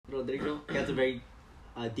Rodrigo. He has a very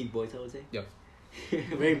deep voice, I would say. Yep.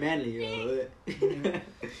 Very manly, yo.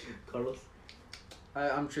 Carlos.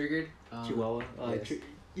 I'm triggered. Chihuahua. Yes.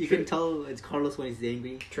 You can tell it's Carlos when he's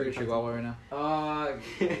angry. Trigger Chihuahua right now.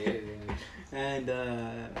 Yeah. And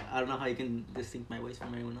I don't know how you can distinct my voice from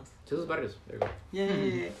everyone else. Jesus Barrios. There you go.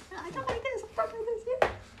 Yeah. I don't like this. I don't like this.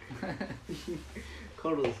 Yeah.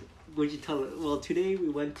 Carlos, what'd you tell? Well, today we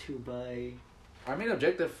went to buy Our main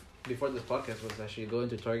objective before this podcast was actually going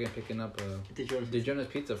to Target and picking up DiGiorno's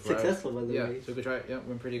pizza. For successful, by the yeah, way. so we could try it. Yeah,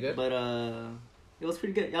 went pretty good. But it was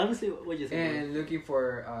pretty good. Honestly, what'd you think? And looking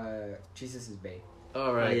for Jesus' Bay.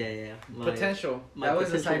 All right. Yeah. Potential. That was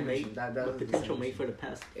a potential side mate. mission. That My was the potential side mate mission. for the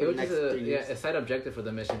past. It was next just 3 years. a side objective for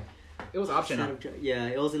the mission. It was optional. Yeah,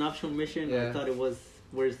 it was an optional mission. Yeah. I thought it was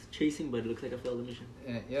worth chasing, but it looks like a failed mission.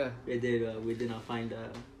 Yeah. We did not find it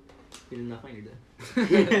there.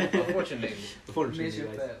 Unfortunately. Unfortunately,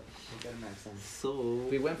 guys. failed. It got max sense. So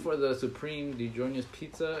We went for the Supreme DiGiorno's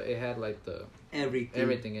pizza. It had like the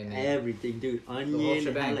everything in it. Everything, dude. Onion. It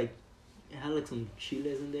shebang. had like some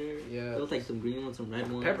chiles in there. Yeah. There was like some green ones, some red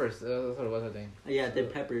ones. Peppers. That's what it was, I think. Yeah, the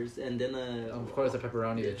peppers, and then Of course, the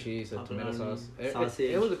pepperoni, the cheese, the tomato pepperoni, sauce.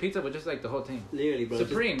 sausage. It was a pizza, but just like the whole thing. Literally, bro.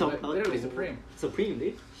 Supreme, just dumped out literally the- Supreme. Supreme,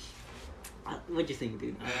 dude. What'd you think,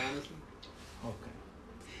 dude? Honestly.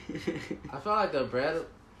 Okay. I felt like the bread.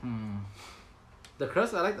 The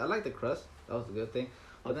crust. I like the crust. That was a good thing.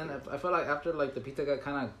 But then I felt like after like the pizza got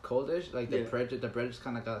kind of coldish, like the bread just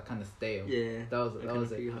kind of got kind of stale. Yeah. That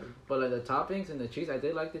was it. pretty hard. But like the toppings and the cheese, I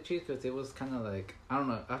did like the cheese because it was kind of like, I don't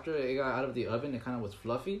know. After it got out of the oven, it kind of was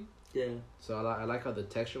fluffy. Yeah. So I like how the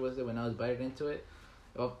texture was there when I was biting into it.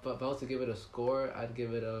 But if I was to give it a score, I'd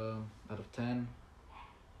give it a out of 10.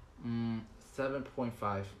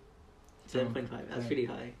 7.5. 7.5. That's pretty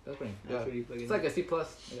high. That's pretty. That's Yeah. pretty fucking. It's like a C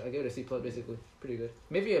plus. I give it a C plus basically. Pretty good.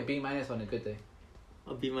 Maybe a B minus on a good day.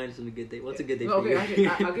 A B minus on a good day. What's a good day No, for okay, you?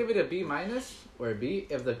 actually, I'll give it a B minus or a B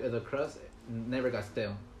if the crust never got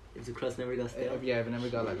stale. If the crust never got stale. Yeah, if it never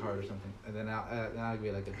got like hard or something, and then I'll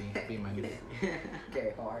give it like a B minus.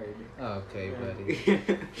 Okay, hard. Okay,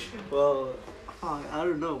 buddy. Well, I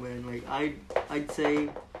don't know, man. Like I'd say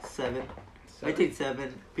 7. I take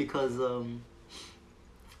 7 because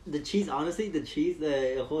the cheese. Honestly,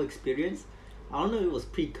 the whole experience. I don't know if it was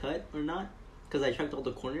pre-cut or not, because I checked all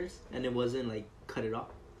the corners and it wasn't like cut it off,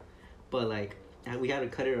 but like we had to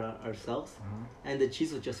cut it ourselves, and the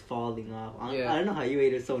cheese was just falling off. I don't know how you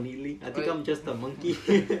ate it so neatly. I think I'm just a monkey.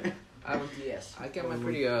 Yes. I kept mine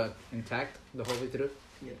pretty intact the whole way through.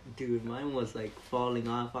 Yeah, dude, mine was like falling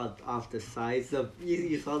off the sides.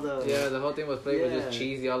 You saw the The whole thing was played with just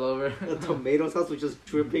cheesy all over. the tomato sauce was just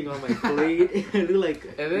dripping on my plate. It looked like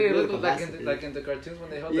And then it looked a like bastard. in the cartoons when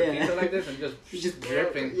they hold the pizza like this and just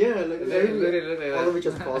dripping. Yeah, like And then it literally looked like all of that. it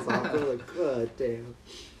just falls off. I was like, God damn.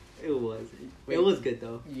 It was good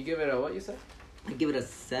though. You give it a what you said? I give it a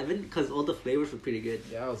 7 because all the flavors were pretty good.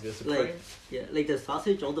 Yeah, it was good. Supreme. Like the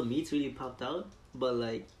sausage, all the meats really popped out, but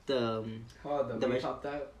like the The meat popped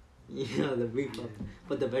out. the meat popped.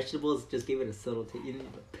 But the vegetables just gave it a subtle taste,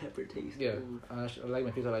 the pepper taste. Yeah, Ooh. I like my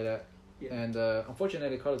pizza like that. Yeah. And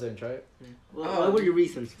unfortunately, Carlos didn't try it. Well, what were your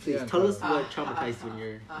reasons? Please Yeah, tell us Carlos. what traumatized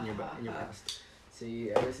you in your past. See,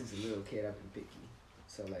 ever since a little kid, I've been picky.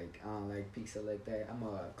 So like, I don't like pizza like that. I'm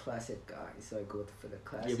a classic guy, so I go for the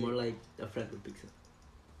classic. You're more like a friend with pizza.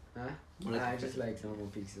 Huh? More like I a just friend. like normal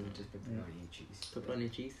pizza with just pepperoni and cheese. Pepperoni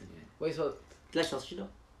and cheese. Yeah. Wait, so Do you like sausage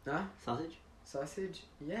though? Huh? Sausage? Sausage?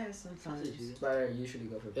 Yeah, sometimes. Sausage, But I usually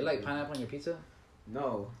go for you like pepperoni. pineapple on your pizza?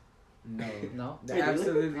 No. No. No, They're Hey, do you like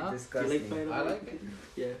absolutely it? Huh? Do you disgusting. like pineapple? I like it.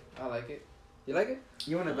 Yeah. I like it. You like it?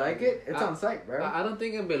 You wanna like it? It's I- on site, bro. I don't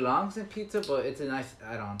think it belongs in pizza, but it's a nice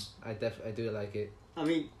add-on. I do like it. I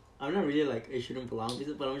mean, I'm not really like it shouldn't belong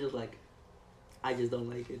pizza, but I'm just like, I just don't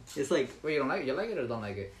like it. It's like Wait, you don't like it? You like it or don't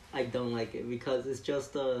like it? I don't like it because it's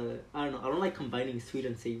just I don't know. I don't like combining sweet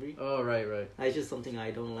and savory. Oh, right. It's just something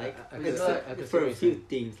I don't like. I It's could- like I could see for what a you're few saying.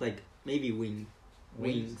 things, like maybe wings.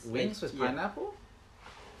 Wings with yeah. pineapple?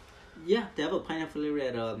 Yeah, they have a pineapple flavor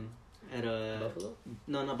at Buffalo?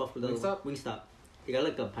 no, not Buffalo. Wingstop? Wingstop. They got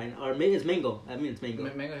like a pine or maybe it's mango. I mean it's mango.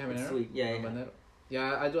 Mango habanero? It's sweet. Yeah, yeah. Habanero?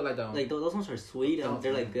 Yeah, I do like that one. Like those ones are sweet and Those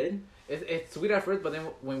they're ones. like good. It's sweet at first, but then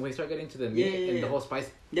when we start getting to the meat Yeah, yeah, and yeah. the whole spice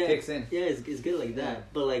Yeah, kicks in. Yeah, it's good like that. Yeah.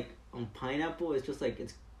 But like on pineapple, it's just like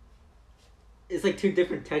it's like two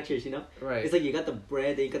different textures, you know. Right. It's like you got the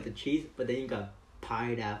bread, then you got the cheese, but then you got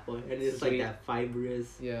pineapple, and it's Sweet. like that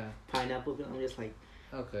fibrous Yeah. pineapple. I'm just like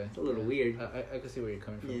Okay. it's a little Yeah. weird. I can see where you're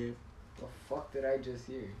coming from. Yeah. The fuck did I just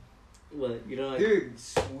hear? What you know? Like, Dude,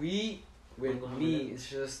 sweet with Mango meat, habanero. it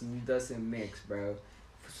just doesn't mix, bro.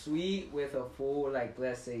 sweet with a full, like,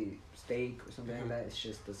 let's say steak or something like that, it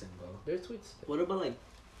just doesn't go. There's sweet stuff. What about like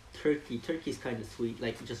turkey? Turkey's kind of sweet.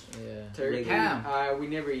 Like just Yeah. Turkey. Ham. We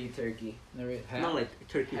never eat turkey. Never eat ham. not like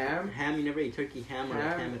turkey. Ham? Ham. You never eat turkey ham or like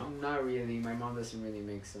ham at all. Not really. My mom doesn't really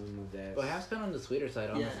make some of that. But ham's kind of on the sweeter side.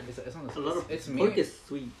 Honestly. Yeah. It's on the A lot of it's pork meat, is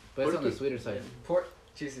sweet. but it's on the pork is- sweeter side. Pork.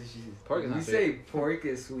 Jesus. Pork is You not say sweet. pork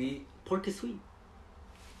is sweet. Pork is sweet.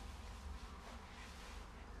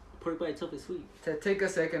 Pork by itself is sweet. Take a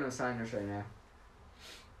second of silence right now.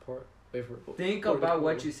 Pork. Wait for. Think Pork about is-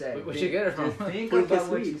 what you said. Where'd you get it from? Think Pork is about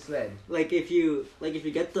what sweet. you said. Like if you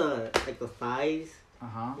get the thighs, Uh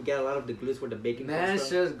huh. you get a lot of the glutes where the bacon Man, comes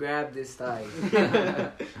from. just grab this thigh.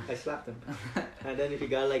 I slapped him. And then if you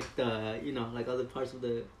got like the like other parts of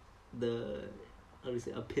the how do you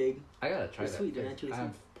say, a pig. I gotta try It's that. sweet, they're 'cause naturally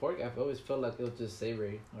I've- pork, I've always felt like it was just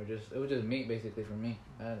savory or it was just meat basically for me.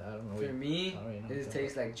 I don't know. For me, I don't really know it what's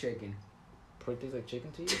tastes like chicken. Pork tastes like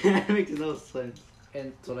chicken to you, That makes no sense.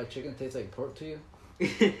 and so like chicken tastes like pork to you.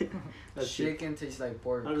 That's true. Chicken tastes like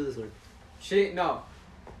pork. How does this work? No.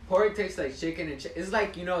 Pork tastes like chicken and it's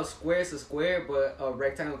like, a square is a square, but a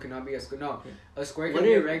rectangle cannot be a square. No, a square What can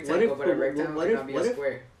be a if- rectangle, what but a if- rectangle what cannot if- be what a if-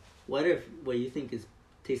 square. What if what you think is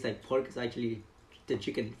tastes like pork is actually the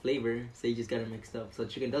chicken flavor? So you just got it mixed up. So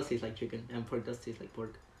chicken does taste like chicken, and pork does taste like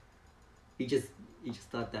pork. You just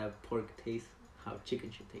thought that pork tastes how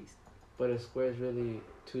chicken should taste. But a square is really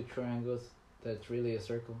two triangles. That's really a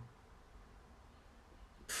circle.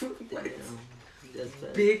 Damn, that's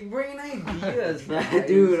bad. Big brain ideas, guys.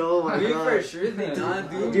 Dude, oh my we god. for sure did not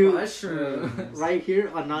do Dude. mushrooms. Right here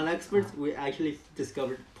on non-experts, we actually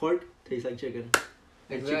discovered pork tastes like chicken,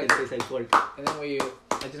 and chicken Exactly. tastes like pork. And then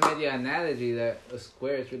I just made the analogy that a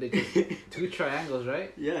square is really just two triangles,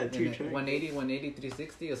 right? Yeah, And two then triangles. 180, 180,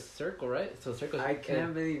 360, a circle, right? So a circle. I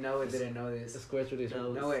can't believe Noah didn't know The this. square is really a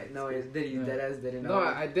circle. No. No, it did you Yeah. deadass didn't know. No,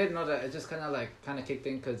 it. I did know that. It just kind of kicked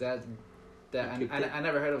in because that Kicked in? I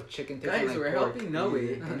never heard of chicken tasting Guys, like we're pork. helping Noah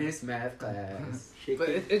Yeah. in his math class. Chicken. But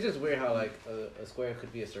it's just weird how like a square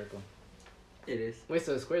could be a circle. It is Wait,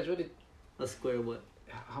 so a square is really a square. What?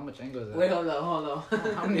 how much angle is that? Wait, hold on.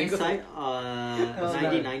 How many angles? Inside, Hold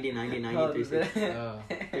 90, on. 90, 90, 90, Hold 360. Oh,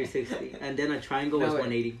 360. And then a triangle was No, wait.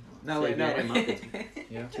 180. No, So wait, if no. you add them up, it's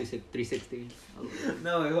yeah. 360.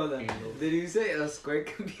 No, wait, hold on. Angle. Did you say a square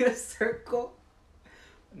can be a circle?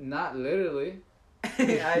 Not literally. I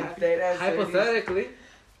said that. Hypothetically.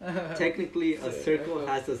 Technically, a So, circle echo.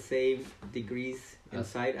 has the same degrees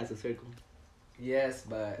inside as a circle. Yes,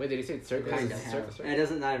 but Wait, did you say it's circle? Kinda It's have. circle, And circle. it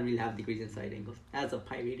doesn't not really have degrees inside angles. It has a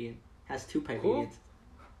pi radian. Has two pi Who?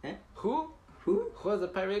 radians. Who? Who? Who has a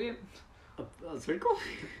pi radian? A circle?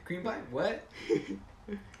 cream pie? What?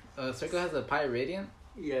 A circle has a pi radian,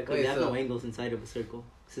 Yeah, because Wait, they have so- no angles inside of a circle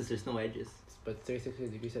since there's no edges. but 360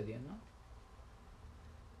 degrees at the end, no?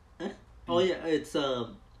 Oh yeah, it's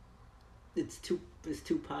two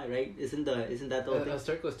pi, right? Isn't that the whole A thing?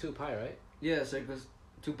 circle is 2 pi, right? Yeah, circles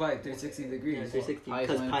 2 pi, 360 degrees. Yeah, 360. Pi is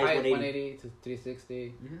Because one- pi is pi is 180. 180 to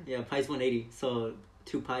 360. Mhm. Yeah, pi is 180. So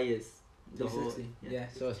 2 pi is the whole. 360. Yeah.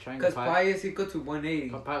 So it's triangle Because pi is equal to 180.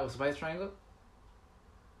 Pi was pi triangle?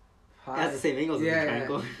 It has the same angles as Yeah, a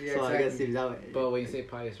triangle. yeah, so I guess exactly. it's that way. But when you say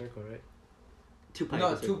pi is circle, right? 2 pi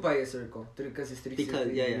No, is a 2 circle. pi is circle. Because it's 360 Because,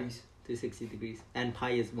 yeah, yeah. degrees. 360 degrees. And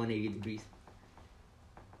pi is 180 degrees.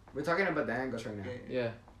 We're talking about the angles right now.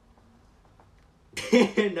 Yeah.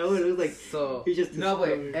 No, it was like So, he just No, wait.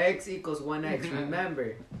 discovered- X equals 1x.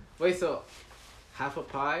 Remember. wait, so half a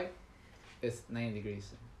pi is 90 degrees.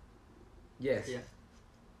 Yes. Yeah.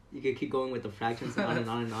 You could keep going with the fractions on and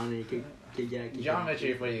on and on, and you could keep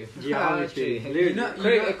Geometry for you. Geometry. You Literally.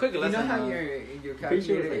 know, Quick you know lesson how on- your Pretty sure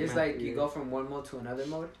calculator it's is like like math, you yeah. go from one mode to another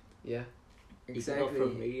mode? Yeah. You can go Exactly.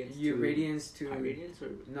 from radians You to radians to pi radians or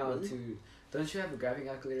no was it? to. Don't you have a graphing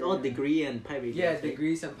calculator? Oh, right now? degree and pi radians. Yeah, right?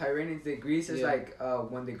 degrees and pi radians. Degrees is Yeah. like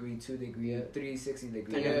 1 degree, 2 degree, Yeah. 360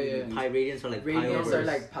 degree. And Yeah, then yeah. pi radians are like pi Radians over. are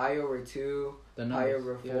like pi over 2, The pi numbers.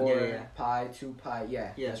 over Yeah. 4, Yeah, yeah. pi, 2 pi.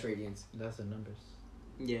 Yeah, Yeah. that's radians. That's the numbers.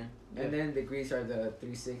 Yeah. Yeah. And then degrees are the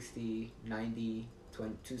 360, 90,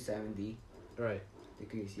 20, 270 Right.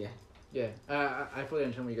 degrees. Yeah. Yeah. I fully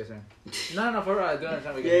understand what you guys are saying. No, for real, I do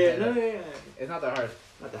understand what you Yeah, guys yeah, are no, saying. yeah. It's not that hard.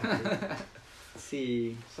 Not that hard.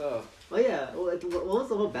 See. So, Oh yeah. What was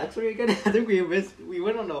the whole backstory again? I think we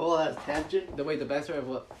went on a whole ass tangent the backstory of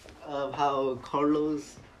what? of how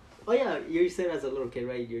Carlos. Oh yeah, you said as a little kid,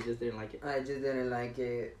 right? You just didn't like it. I just didn't like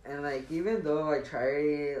it, and like even though I tried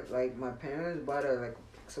it, like my parents bought a like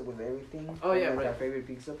pizza with everything. Oh, yeah, like right. our favorite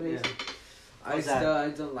pizza place. Yeah. What's that? I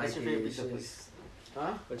don't like What's your it. favorite It's pizza just- place?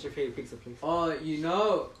 Huh? What's your favorite pizza place? Oh, you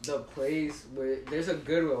know the place where there's a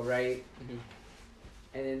Goodwill, right? Mhm.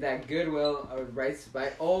 and then that Goodwill right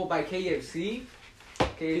by KFC.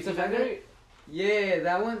 Pizza Factory? Yeah,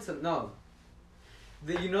 that one's no.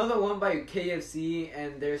 You know the one by KFC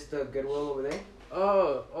and there's the Goodwill over there?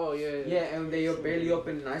 Oh yeah. Yeah, and they barely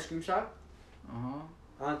opened an ice cream shop. Uh-huh.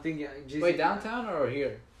 I think just Wait, downtown or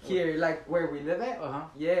here? here, like where we live at. Uh-huh.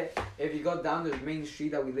 Yeah, if you go down the main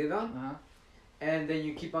street that we live on, Uh-huh. and then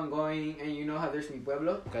you keep on going, and you know how there's Mi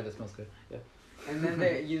Pueblo, God, that smells good. Yeah. and then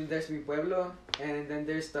there's Mi Pueblo, and then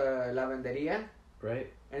there's the Lavanderia, Right,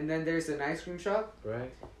 and then there's an ice cream shop,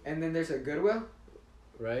 right, and then there's a Goodwill,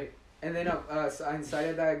 right. and then so inside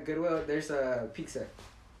of that Goodwill there's a pizza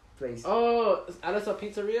place. Oh, Alice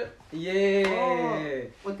Pizzeria? Yeah. Oh,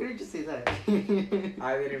 what did you just say that?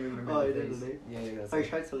 I didn't remember. Oh, the you didn't place. say? Yeah, that's Have you it.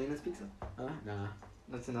 tried Selena's Pizza? Nah.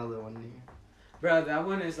 That's another one here. Bro, that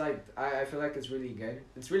one is like, I feel like it's really good.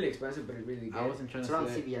 It's really expensive, but it's really good. I wasn't trying It's to around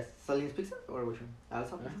say CVS. Selena's Pizza or which one?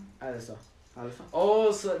 Alison? I just saw. Alison?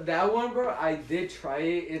 Oh, so that one, bro, I did try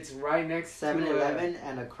it. It's right next to 7-Eleven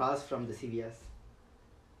and across from the CVS.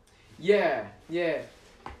 Yeah.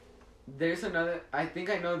 There's another. I think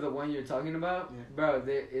I know the one you're talking about, Yeah. bro.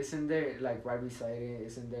 Isn't there like right beside it?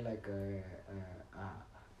 Isn't there like an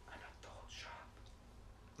adult shop?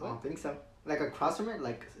 I don't think so. Like across from it,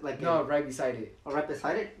 like No, right beside it. or right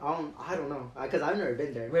beside it. I don't know, cause I've never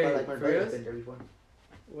been there. Wait, but like my for brother's reals? been there before.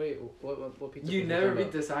 Wait, what pizza? You place never talking read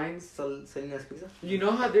about? the signs. Selena's Pizza. You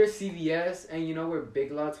know how there's CVS and you know where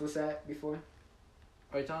Big Lots was at before?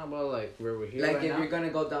 Are you talking about like where we're here Like right if now? you're gonna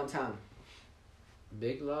go downtown.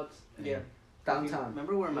 Big Lots? Yeah. Downtown.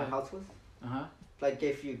 Remember where my Yeah. house was? Uh-huh. Like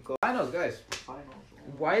if you go. Finals, guys. Finals.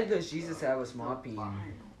 Why does Jesus have a small penis?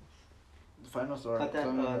 Finals are But that,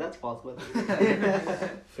 coming. that's false, but.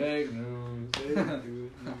 Fake news. What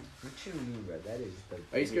you mean, bro? That is the.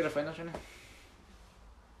 Are you scared of finals right now?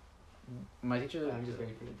 My teacher. I'm just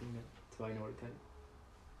waiting for the thing, so I know what to tell you.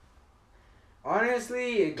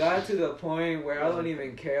 Honestly, it got to the point where I don't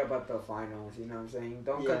even care about the finals. You know what I'm saying?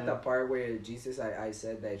 Don't cut Yeah. the part where Jesus. I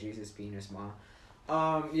said that Jesus penis small.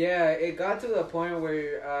 Yeah, it got to the point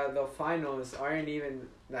where the finals aren't even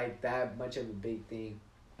like that much of a big thing.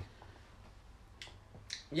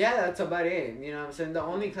 Yeah, that's about it. You know what I'm saying? The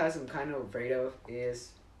only class I'm kind of afraid of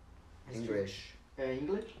is English.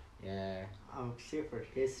 English? Yeah. I'm scared for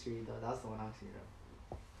history though. That's the one I'm scared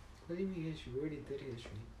of. What do you mean history? We already did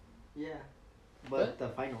history. Yeah, but What? the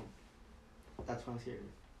final. That's what I'm scared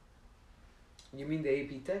of. You mean the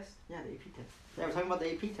AP test? Yeah, the AP test. Yeah, we're talking about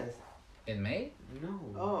the AP test. In May? No.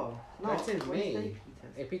 Oh, no. That's in when's the May. AP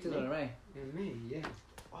test? Hey, pizza's in May. In May, yeah.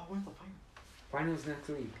 Oh, when's the final? Finals next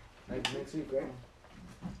week. Like next week, right?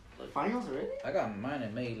 Finals already? I got mine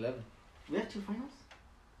in May 11th. We have 2 finals?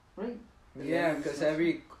 Right? Yeah, because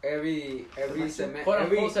every semester, Quote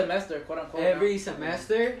unquote semester. Quote unquote. every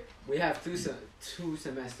semester we have two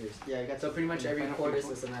semesters. Yeah, I got So pretty much every final quarter is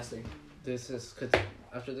final. a semester. This is cause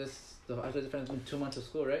after this has been 2 months of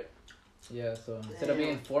school, right? Yeah. So instead of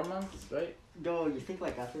being 4 months, right? Yo, you think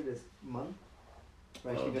like after this month,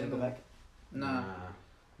 we're actually Oh, gonna go yeah. back? Nah.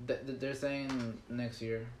 They're saying next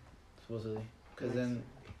year, supposedly, because then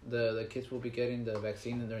the kids will be getting the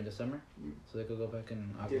vaccine during the summer, so they could go back in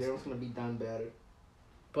August. Dude, everyone's gonna be down bad.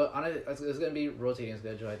 But honestly, it's gonna be rotating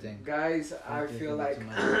schedule, I think. Guys, I think feel it's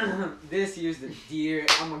like too this year's the year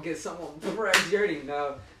I'm gonna get someone fresh. You already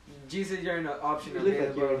know. Jesus, you're an option You look like you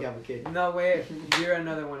available. already have a kid. No way, you're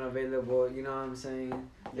another one available. You know what I'm saying?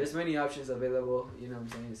 There's many options available. You know what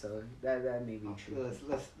I'm saying? So that may be true.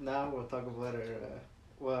 Let's now we'll talk about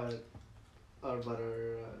our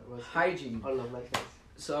what's Hygiene. our love life is.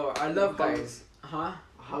 So I love guys, huh?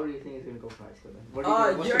 How do you think it's gonna go for high school then? What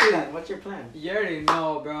what's you your already- plan? What's your plan? You already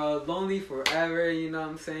know, bro. Lonely forever. You know what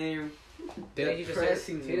I'm saying? Didn't you just say?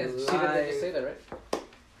 Depressing She didn't life. just say that, right?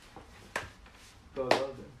 Go then.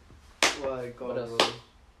 What? Go. What else? Bro.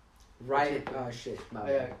 Right. What's your- Oh shit. My Oh,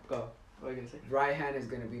 bad. yeah, go. What are you gonna say? Right hand is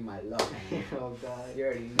gonna be my love hand. Oh god. You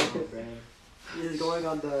already know, bro. This is going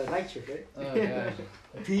on the night shift, right? Oh gosh.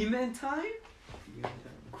 Demon time?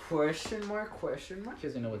 Question mark? Question mark? She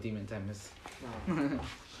doesn't know what demon time is. No.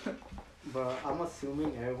 But I'm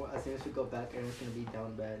assuming everyone, as soon as we go back, everyone's gonna be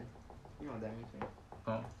down bad. You know what that means, right?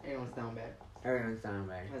 Oh. Everyone's down bad. Everyone's down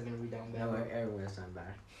bad. Everyone's gonna be down bad. No, everyone's down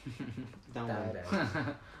bad. Down Down bad.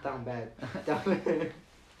 bad. Down bad. Down bad.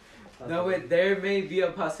 No, wait, there may be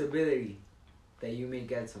a possibility that you may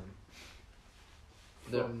get some.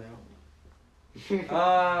 From now. Oh,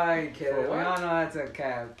 I kidding. For We what? all know that's a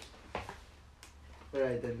cap.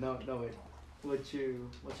 Alright then, no wait. What's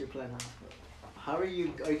your plan? How are you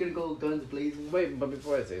gonna go guns blazing? Wait, but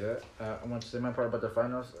before I say that, I want to say my part about the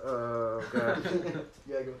finals. God.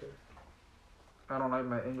 Yeah, go I don't like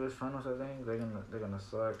my English finals. I think they're gonna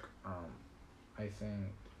suck. I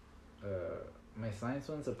think my science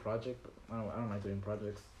one's a project. But I don't like doing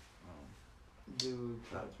projects. Do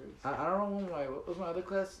projects. I don't know what was my other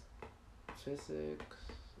class? Physics,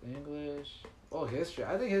 English, history.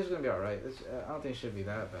 I think history's gonna be alright. I don't think it should be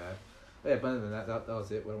that bad. Yeah, but other than that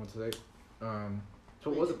was it. What I want to say. So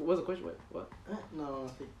what's the question? Wait, what? No.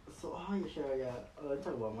 So yeah, sure, yeah. Let's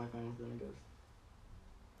talk about my finals then, I guess.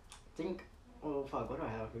 Think. Oh fuck, what do I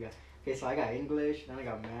have? I forgot. Okay, so I got English, then I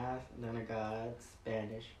got math, and then I got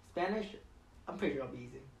Spanish. Spanish, I'm pretty sure it'll be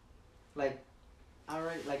easy. Like,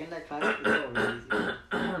 alright, like in that class, it's all really easy.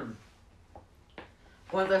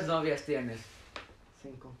 ¿Cuántas novias tienes?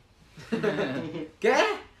 5.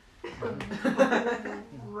 ¿Qué?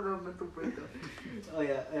 Oh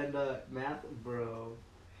yeah, and math, bro.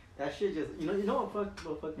 That shit just you know what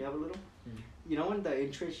fucked me up a little? You know when the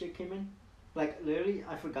interest shit came in? Like literally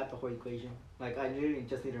I forgot the whole equation. Like I literally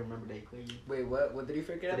just need to remember the equation. Wait, what did you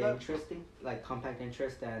forget The about? interesting, like compound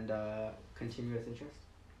interest and continuous interest.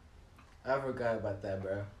 I forgot about that,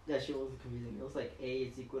 bro. That shit was confusing. It was like A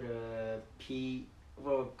is equal to P.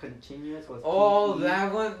 Well, continuous was Oh, P-E-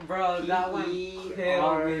 that one, bro. That one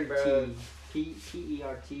killed me, bro.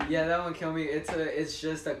 P-E-R-T. Yeah, that one killed me. It's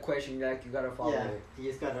just a question that you gotta follow. Yeah, It. you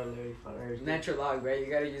just gotta literally follow everything. Natural log, right? You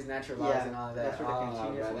gotta use natural logs and all that. That's for the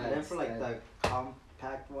continuous bro, one. And then for like the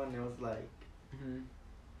compact one, it was like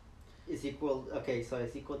it's equal. Okay, so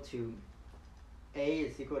it's equal to A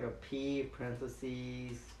is equal to P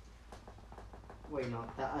parentheses. Wait, no,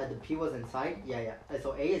 the P was inside. Yeah.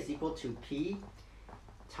 So A is equal to P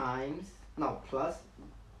plus.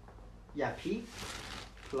 Yeah, P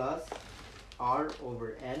plus R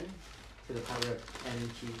over N to the power of N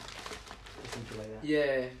T. Something like that.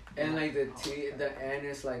 Yeah, and like the N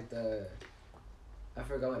is like the. I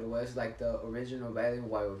forgot what it was. Like the original value,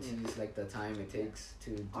 while T is like the time it takes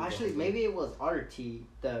to. Do Actually, maybe it was RT,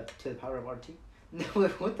 to the power of RT. No,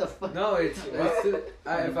 what the fuck? No, it's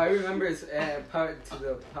if I remember, it's power to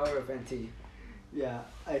the power of NT. Yeah,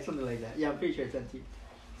 something like that. Yeah, I'm pretty sure it's NT.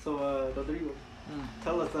 So, Rodrigo,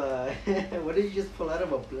 tell us, what did you just pull out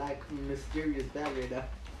of a black mysterious bag right now?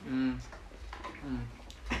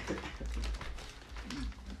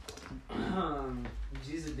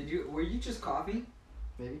 Jesus, were you just coughing?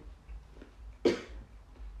 Maybe.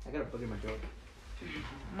 I got a bug in my throat.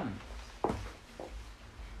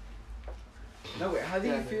 No, wait, how do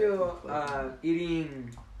you feel eating?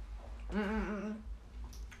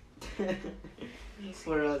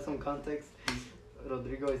 For some context,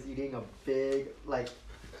 Rodrigo is eating a big, like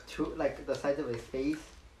the size of his face.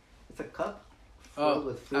 It's a cup filled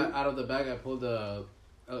with food. Out of the bag, I pulled a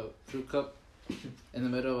fruit cup in the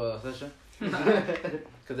middle of a session.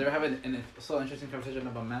 Because they were having so interesting conversation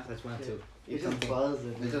about math, I just wanted to eat It's something. just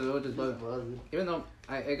buzzing. It's just buzzing. Even though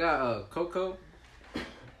I got cocoa,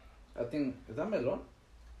 I think, is that melon?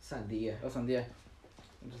 Sandia. Oh, sandia.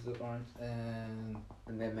 Just the orange. And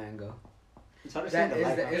then mango. It's hard to say the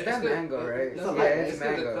light. Is that mango, right? It's a yeah, light. it's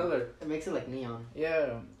mango. The color. It makes it like neon.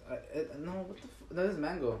 Yeah. No, what the that is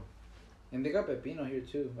mango. And they got pepino here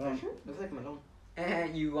too. Looks like melon.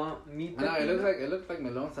 And you want meat? I know it looks like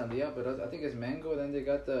melon sandia, but I think it's mango. Then they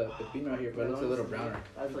got the pepino here, but it looks a little browner.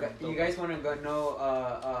 You guys want to know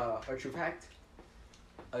a true fact?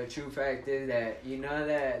 A true fact is that you know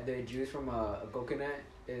that the juice from a coconut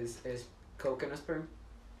is coconut sperm.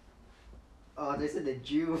 Oh, they said the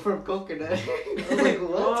Jew from coconut. I was like,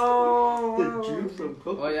 what? Oh, the Jew from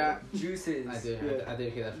coconut. Oh yeah, juices. I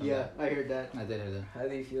did hear that from Yeah, that. I heard that. I did hear that. How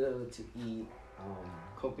do you feel to eat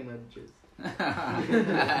Coconut juice.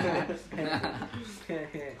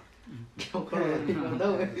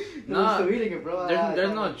 No, still eating it, bro.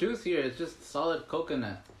 There's no juice here. It's just solid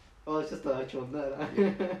coconut. Oh, it's just the actual nut.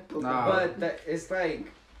 Nah.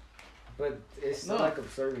 But it's still No. like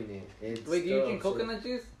absorbing it. It's Wait, do you still drink coconut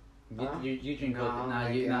juice? Huh? You drink No,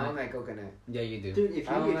 coconut? I don't like coconut. Yeah, you do. Dude, if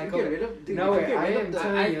I don't you like get rid of, dude, No, if you wait, get rid I of am the,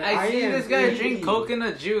 telling you. I see am this guy really- drink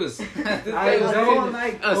coconut juice. This I guy don't drinks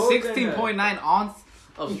like a coconut. 16.9 ounce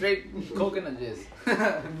of straight coconut juice.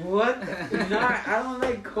 What? No, I don't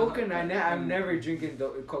like coconut. I'm never drinking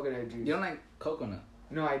coconut juice. You don't like coconut?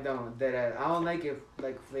 No, I don't. That I don't like it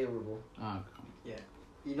like flavorful. Oh,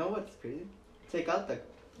 You know what's crazy? Take out the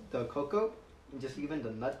cocoa and just leave in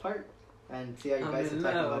the nut part and see how you guys I'm are in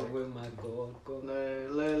talking about love it. with my cocoa.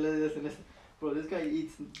 No, listen. Bro, this guy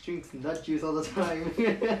drinks nut juice all the time.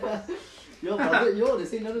 Yo, brother,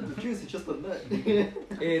 this ain't none of the juice, it's just a nut.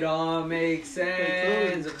 It all makes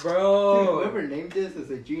sense, Dude, bro. whoever named this is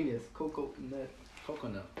a genius. Coconut.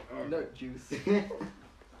 coconut. Nut juice. Damn,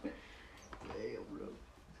 bro.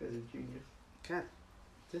 This guy's a genius. Cat,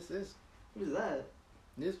 this is What is that?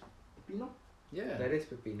 This, Pepino? yeah. That is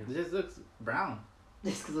pepino. It just looks brown.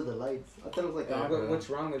 Just because of the lights. I thought it was like Yeah, a... What's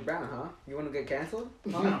wrong with brown, huh? You want to get canceled?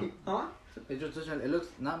 No. Huh? It looks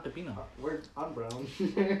not pepino. I'm brown.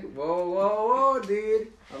 Whoa, dude.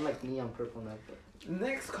 I'm like neon purple now. But...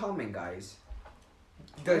 Next comment, guys.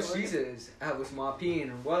 Does Jesus have a small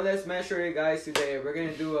peen? Well, let's measure it, guys, today. We're going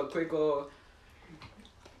to do a quick little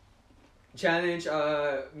challenge.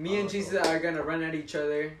 Me and Jesus are going to run at each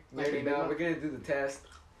other. Okay, We're going to do the test.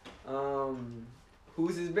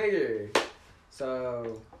 Whose is bigger?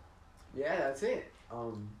 So, yeah, that's it.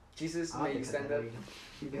 Jesus, may you stand up.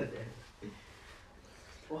 You got that.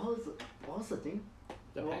 What was the thing?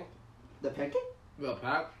 The pack. The pancake? The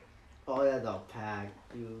pack. Oh yeah, the pack,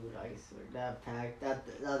 dude. I swear that pack.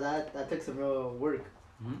 That took some real work.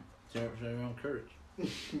 Show your own courage.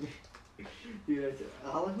 Dude,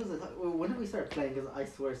 how long was it? When did we start playing? Because I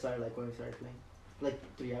swear, it started like when we started playing, like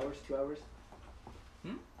 3 hours, 2 hours.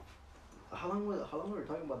 How long were we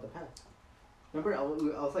talking about the pack? Remember, I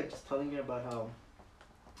was like just telling you about how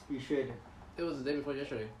you should. It was the day before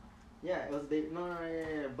yesterday. Yeah, it was the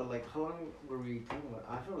yeah, but like how long were we talking about?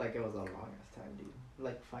 I feel like it was a long ass time, dude.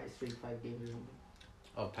 Like 5 games or something.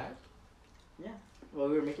 Oh, pack? Yeah. Well,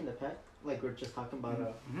 we were making the pack. Like we are just talking about.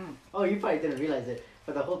 Mm-hmm. Oh, you probably didn't realize it,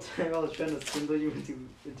 but the whole time I was trying to swindle you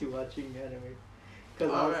into watching anime,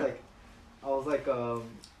 because I was like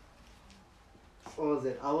what was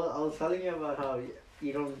it? I was telling you about how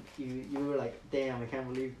you were like, damn, I can't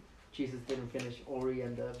believe Jesus didn't finish Ori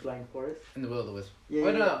and the Blind Forest. In the Will of the Wisp. Yeah.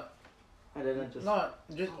 Wait, no. And then I just. No,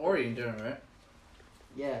 just Ori in general, right?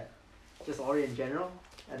 Yeah, just Ori in general,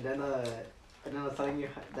 and then I was telling you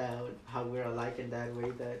how we're alike in that way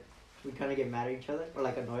that we kind of get mad at each other or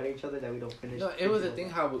like annoyed at each other that we don't finish. No, it was a thing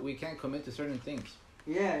how we can't commit to certain things.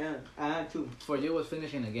 Yeah, I have too. For you, it was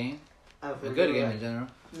finishing a game, A good game in general,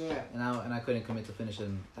 Yeah, and I couldn't commit to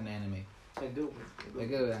finishing an anime. I do. A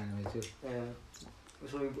good anime too. Yeah.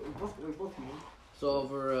 So we both knew. So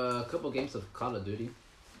over a couple games of Call of Duty,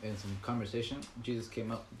 and some conversation, Jesus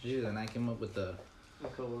and I came up with the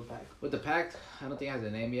Pact. With the pact. I don't think it has a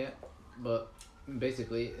name yet, but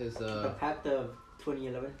basically it's The Pact of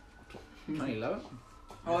 2011. 2011.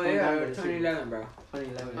 Oh, yeah, 2011, bro.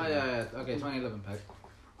 2011. Oh yeah. Okay, 2011 pact.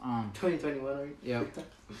 2021, right? Yeah.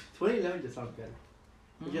 2011 just sounds better.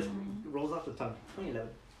 It just rolls off the tongue. 2011.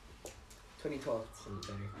 2012 sounds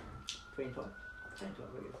better. 2012. 2012,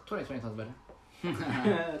 I guess. 2020 sounds better.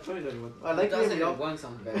 2021. I like that we all, 2001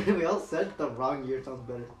 sounds better. we all said the wrong year sounds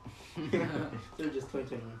better. So just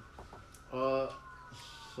 2021.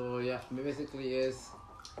 So yeah, basically is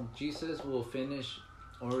Jesus will finish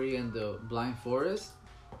Ori and the Blind Forest.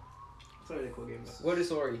 It's a really cool game. What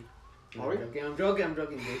is Ori? Ori? I'm joking,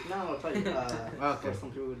 dude. No, I'll tell you. Okay. Some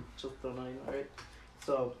people would just don't know, alright?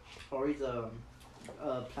 So, Ori's a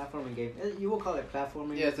platforming game. You will call it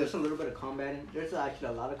platforming. Yeah, there's a little bit of combat. There's actually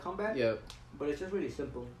a lot of combat. Yeah. But it's just really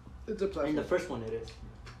simple. It's a platform. In the first one, it is.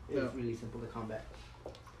 It's Yeah. really simple to combat.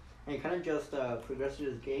 And it kind of just progresses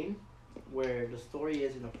this game where the story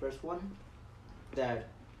is in the first one that.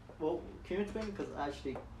 Well, can you explain? Because I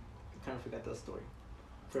actually kind of forgot the story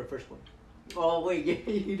for the first one. Oh, wait,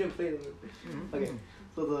 you didn't play them. Mm-hmm. Okay,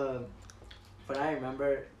 so but I remember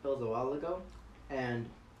it was a while ago, and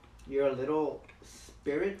you're a little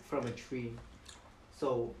spirit from a tree.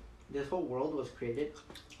 So this whole world was created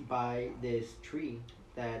by this tree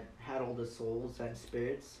that had all the souls and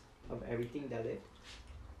spirits of everything that lived,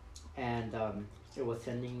 and it was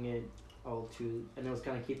sending it all to, and it was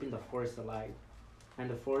kind of keeping the forest alive, and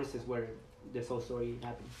the forest is where this whole story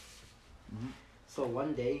happens. Mm-hmm. So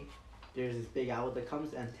one day, there's this big owl that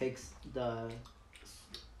comes and takes the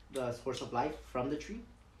source of life from the tree,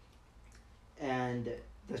 and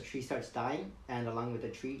the tree starts dying, and along with the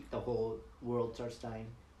tree, the whole world starts dying,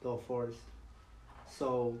 the whole forest.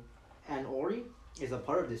 So, and Ori is a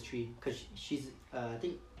part of this tree because she's I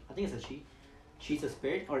think it's a she. She's a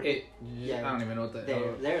spirit, or I don't even know what that.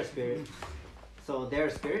 they're a spirit. So they're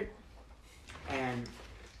a spirit, and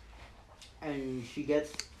she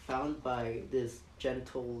gets found by this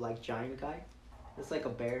gentle like giant guy. It's like a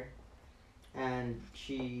bear, and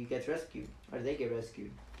she gets rescued, or they get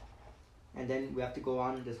rescued, and then we have to go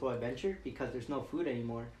on this whole adventure because there's no food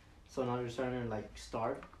anymore. So now they're starting to like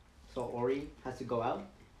starve. So Ori has to go out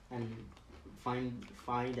and find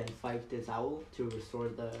and fight this owl to restore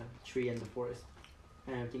the tree and the forest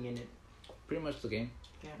and everything in it. Pretty much the game.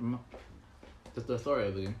 Yeah. The story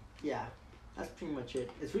of the game. Yeah, that's pretty much it.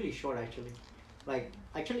 It's really short actually. Like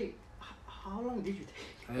actually, how long did you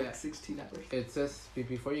take? Like 16 hours. It says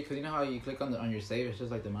before you, cause you know how you click on your save, it's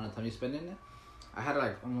just like the amount of time you spend in it. I had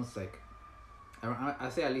like almost like I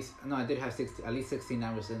say at least no. I did have 60, at least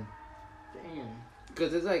 69%. Damn.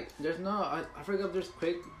 Because it's like there's no. I forgot if there's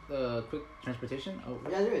quick transportation. Oh,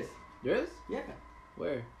 Yeah, there is. there is. Yeah.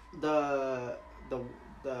 Where? The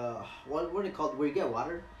what are they called? Where you get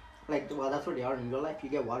water? Like, well, that's where they are in real life. You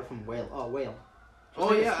get water from whale. Oh, whale. Oh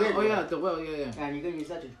like a yeah. spirit Oh yeah. whale. The well. Yeah. Yeah. And you can use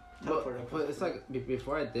that to teleport. But it's like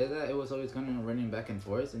before I did that, it was always kind of running back and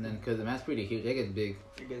forth, and then because the map's pretty huge, it gets big.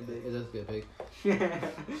 It gets big. It does get big.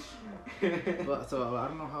 But so I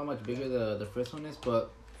don't know how much bigger the first one is,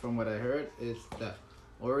 but from what I heard, it's that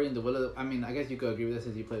Ori and the Will of the, I mean, I guess you could agree with this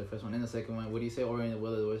since you played the first one and the second one. Would you say Ori and the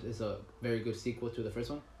Will of the Wisps is a very good sequel to the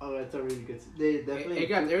first one? Oh, that's a really good. They definitely. It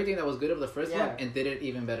grabbed everything that was good of the first Yeah. one and did it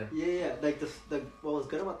even better. Yeah. Like the what was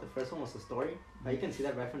good about the first one was the story. Like, you can see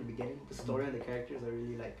that right from the beginning. The story and the characters are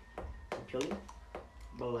really like appealing.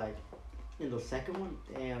 But like in the second one,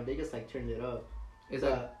 damn, they just like turned it up. It's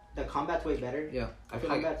The combat's way better. yeah, I feel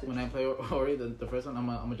like when I play Ori, the first one, I'm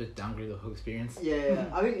gonna just downgrade the whole experience. Yeah.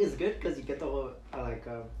 I mean, it's good because you get the whole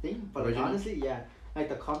thing. But like, Original? honestly, yeah, like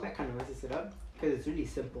the combat kind of messes it up because it's really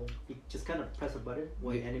simple. You just kind of press a button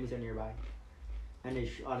when Yeah. enemies are nearby, and it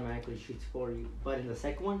automatically shoots for you. But in the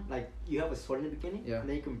second one, like, you have a sword in the beginning, Yeah. and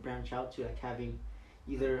then you can branch out to like having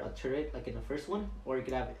either a turret like in the first one, or you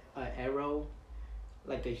could have an arrow,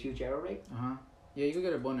 like a huge arrow, right? Yeah, you could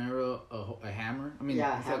get a bow and arrow, a hammer. I mean,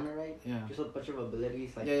 yeah, it's hammer, right? Like, yeah. Just a bunch of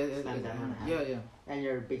abilities like Yeah, slam down on the hammer. yeah. And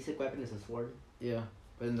your basic weapon is a sword. Yeah,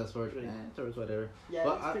 but then that's sword, Really? sword's whatever. Yeah,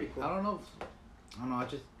 But it's I pretty cool. don't know. I don't know. I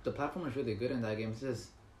just the platform is really good in that game. It's just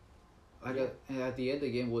like at the end of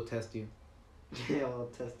the game will test you. Yeah, I'll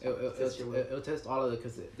test. Test your will. It'll test all of it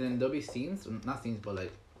because then there'll be scenes, not scenes, but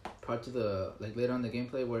like parts of the like later on in the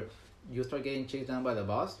gameplay where you start getting chased down by the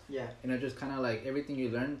boss, Yeah. and it's just kind of like everything you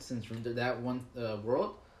learned since that one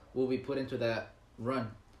world will be put into that run.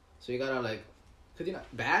 So you gotta like, cause you know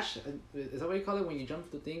bash is that what you call it when you jump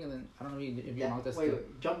the thing and then I don't know if you Yeah. unlock that Wait, skill.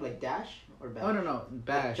 jump like dash or bash? Oh no Like,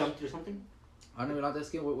 bash. jump through something? I don't know if you unlock that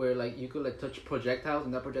skill where like you could like touch projectiles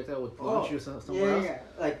and that projectile would launch you somewhere else. Yeah.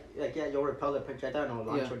 Like you'll repel the projectile and it'll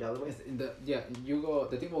launch you the other way. It's in the you go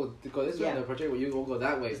the thing will go this way Yeah. and the project will you will go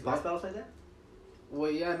that way. Is boss battles like that? Well,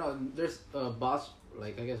 yeah, no, there's a boss,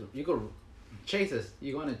 like, I guess, you go chases.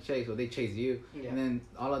 You go on a chase, or they chase you. Yeah. And then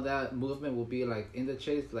all of that movement will be, like, in the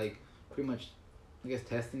chase, like, pretty much, I guess,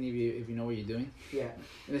 testing if you know what you're doing. Yeah.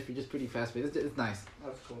 And it's just pretty fast-paced. It's nice.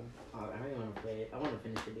 That's cool. I really want to play it. I want to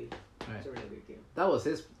finish it, dude. Alright. It's a really good game. That was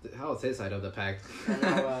his side of the pact. And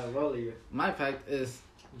now, what are you? My pact is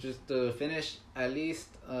just to finish at least,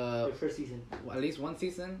 The first season. at least one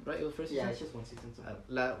season, right? It was first season? Yeah, it's just one season.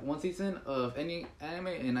 So. One season of any anime,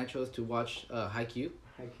 and I chose to watch Haikyuu.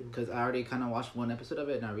 Haikyuu. Because I already kind of watched one episode of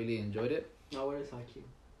it and I really enjoyed it. No, what is Haikyuu?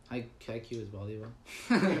 Haikyuu is volleyball.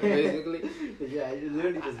 Basically. Yeah, it's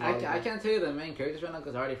literally just I can't tell you the main characters right now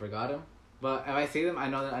because I already forgot them. But if I see them, I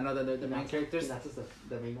know that they're the main characters. That's just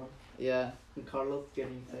the main one. Yeah. And Carlos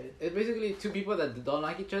getting excited. It's basically two people that don't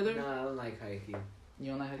like each other. No, I don't like Haikyuu. You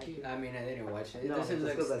don't like Haikyuu? I mean, I didn't watch it. It No, doesn't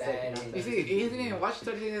just look 'cause I said sad. no. You see, he didn't even watch it,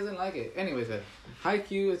 so he doesn't like it. Anyways,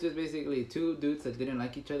 Haikyuu is just basically two dudes that didn't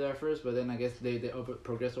like each other at first, but then I guess they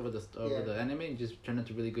progressed over the anime and just turned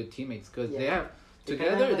into really good teammates because they have They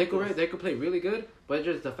together kinda like they could play really good, but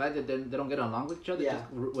just the fact that they don't get along with each other Yeah.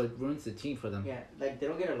 just ruins the team for them. Yeah, like they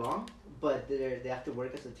don't get along, but they have to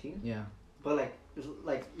work as a team. Yeah. But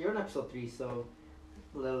like you're in episode 3, so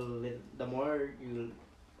the more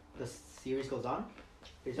the series goes on,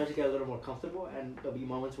 they start to get a little more comfortable, and there'll be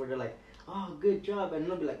moments where they're like, "Oh, good job," and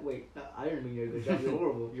they'll be like, "Wait, I didn't mean you're a good job. You're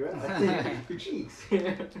horrible. You're right. Your cheeks."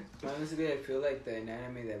 Honestly, I feel like the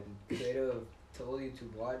anime that we could have told you to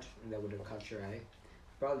watch and that would have caught your eye,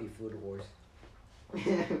 probably Food Wars. Is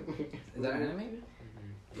that an anime?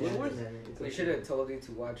 Food Wars? We should have told you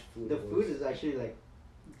to watch Food The Wars. food is actually like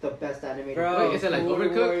the best animated. Bro, Wait, is it like Food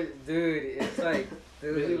Overcooked? Wars, dude, it's like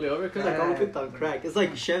Basically It's Overcooked. like Overcooked on crack. It's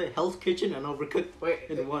like Chef Hell's Kitchen and Overcooked Wait,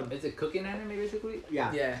 in one. is it cooking anime basically?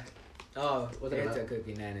 Yeah. Yeah. Oh, What's it it's about? a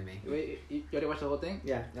cooking anime. Wait, you already watched the whole thing?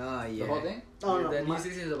 Yeah. Oh yeah. The whole thing? Oh, no, The new my-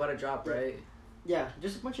 season is about to drop, right? Yeah,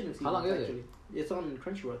 just a bunch of new seasons. How long is it? actually. It's on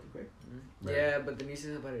Crunchyroll, I think, right? Right. Yeah, but the new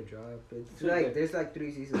season is about to drop. It's really like good. there's like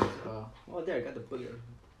 3 seasons. Oh, there, I got the booger.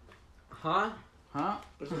 Huh? Huh?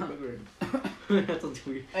 There's a booger. That sounds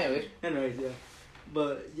weird. Anyways, Anyways, yeah.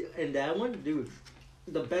 But in that one, dude,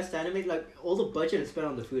 the best anime, like all the budget is spent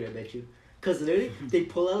on the food, I bet you. Cause literally they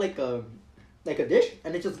pull out like a dish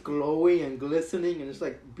and it's just glowing and glistening and it's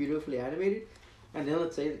like beautifully animated. And then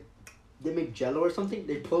let's say they make Jello or something,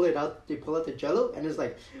 they pull out the Jello and it's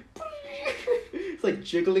like it's like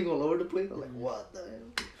jiggling all over the place. I'm like, what the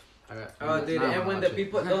hell? Oh, dude, Now I and wanna when the watch it.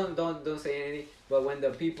 people don't say anything, but when the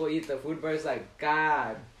people eat the food, bro, it's like,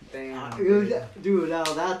 God damn. Dude, now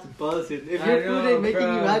that's buzzing. If I your food know, ain't making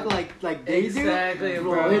bro. you act like they Exactly, do,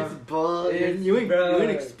 bro. it's buzzing. It's You ain't bro.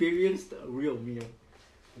 experienced a real meal.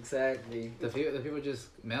 Exactly, The people just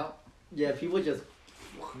melt. Yeah, people just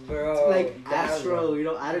bro. like that was- Astro, you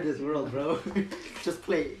know, out of this world, bro. Just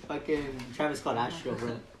play fucking Travis Scott Astro,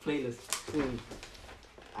 bro. Playlist.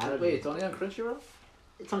 Out of Wait, it. it's only on Crunchyroll?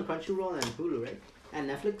 It's on Crunchyroll and Hulu, right? And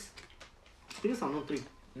Netflix. I think it's on all three.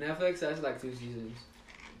 Netflix has like 2 seasons.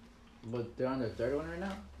 But they're on their third one right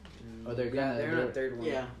now? Oh, they're yeah, gonna- they're on they're- the third one.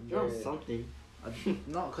 Yeah, they're on something.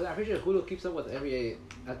 No, because I'm pretty sure Hulu keeps up with every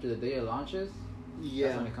after the day it launches. That's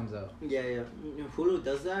Yeah. when it comes out. Yeah. Hulu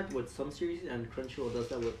does that with some series, and Crunchyroll does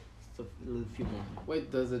that with a few more.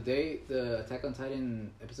 Wait, does the day the Attack on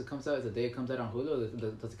Titan episode comes out, is the day it comes out on Hulu, or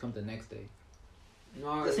does it come the next day?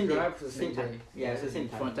 No, The it's same day. dropped the Same same time. day. Yeah, it's the same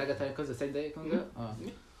For time. Attack on Titan comes the same day it comes out? Oh.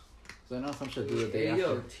 Mhm. So I know some should do the day after.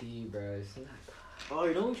 AOT, bro. It's not. Oh,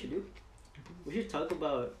 you know what we should do? We should talk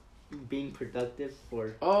about being productive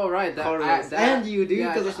for Oh, right. Carlos. And you, dude,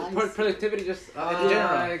 Yeah, 'cause just I- productivity just in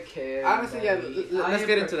general. Okay. Honestly, yeah, let's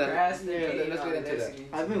get into that. Yeah, let's get into that.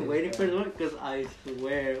 I've been waiting for one because I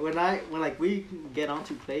swear when like we get on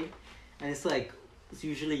to play, and it's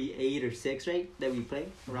usually 8 or 6, right, that we play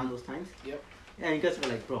around those times. Yep. And you guys are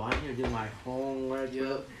like, bro, I'm here doing my homework, bro.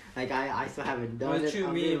 Yep. Like I still haven't done it. What you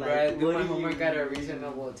I'm mean, really bro? like, Do what my do you homework at a mean?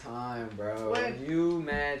 reasonable time, bro. What? You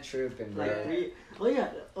mad tripping, bro. Like oh yeah,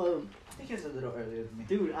 I think it's a little earlier than me.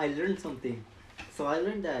 dude, I learned something. So I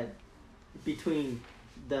learned that between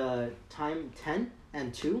the time 10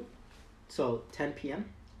 and 2, so 10 p.m.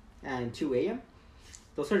 and 2 a.m.,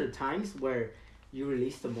 those are the times where you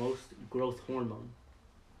release the most growth hormone,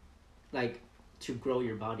 like to grow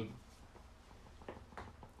your body.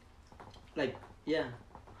 Like, yeah.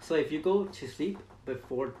 So if you go to sleep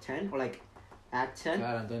before 10 or like at 10,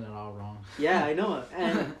 God, I'm doing it all wrong. yeah, I know.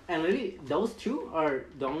 And really, those two are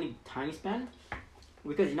the only time span,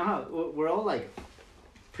 because you know how we're all like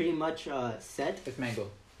pretty much set. It's mango.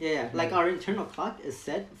 Yeah, like our internal clock is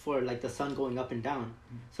set for like the sun going up and down,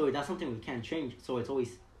 so that's something we can't change. So it's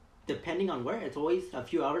always, depending on where, it's always a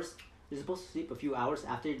few hours. You're supposed to sleep a few hours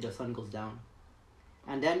after the sun goes down,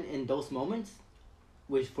 and then in those moments,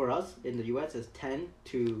 which for us in the U.S. is 10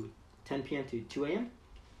 p.m. to 2 a.m.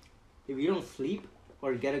 If you don't sleep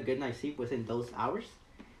or get a good night's sleep within those hours,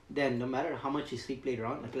 then no matter how much you sleep later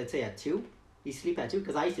on, like let's say at 2, you sleep at 2,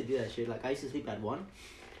 because I used to do that shit. Like I used to sleep at 1,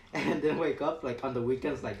 and then wake up like on the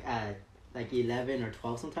weekends like at like 11 or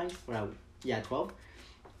 12 sometimes. Or 12.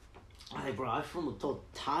 I'm like, bro, I feel so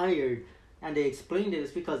tired. And they explained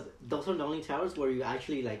it's because those are the only 2 hours where you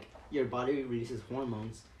actually like your body releases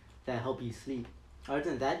hormones that help you sleep. Other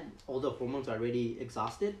than that, all the hormones are already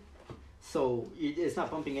exhausted, so it's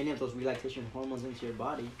not pumping any of those relaxation hormones into your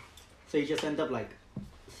body. So you just end up like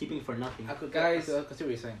sleeping for nothing. I could Guys- I could see what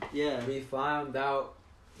you're saying. Yeah, We found out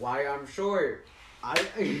why I'm short. I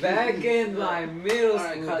Back in my middle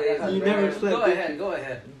school days, You bro. never slept. Go ahead, go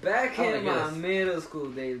ahead. Back Oh in my my goodness. middle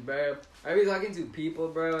school days, bro. I be talking to people,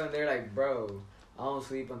 bro, and they're like, bro, I don't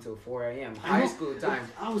sleep until 4 a.m. I High know. school time.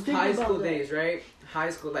 I was thinking High about school that. days, right?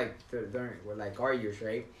 High school, like, during, like, our years,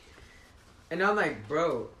 right? And I'm like,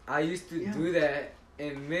 bro, I used to Yeah. do that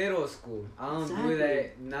in middle school. I don't do Exactly.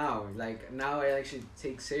 that now. Like, now I actually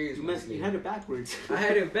take serious You my must. You sleep. had it backwards. I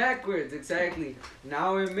had it backwards, exactly.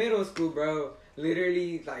 Now in middle school, bro,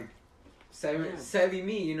 literally like Yeah. 7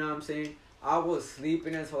 me, you know what I'm saying? I was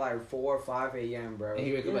sleeping until like 4 or 5 a.m., bro. And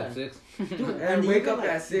you wake up Yeah. at 6. Dude, And they wake even, up like-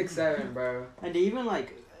 at 6, 7, bro. And they even like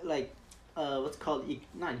what's called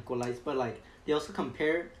not equalize, but like they also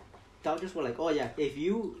compare. Doctors were like, oh yeah, if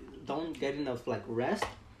you don't get enough like rest,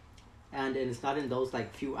 and it's not in those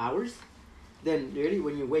like few hours, then really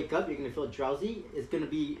when you wake up you're gonna feel drowsy. It's gonna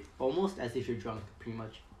be almost as if you're drunk, pretty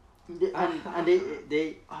much. And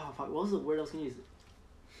they oh fuck, what was the word I was gonna use?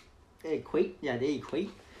 Equate, yeah, they equate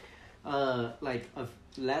like of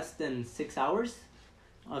less than 6 hours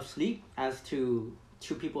of sleep as to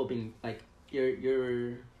 2 people being like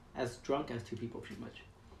you're as drunk as 2 people, pretty much.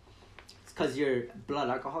 It's because your blood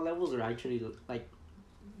alcohol levels are actually like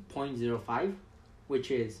 0.05,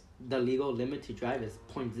 which is the legal limit to drive is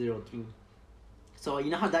 0.03. So you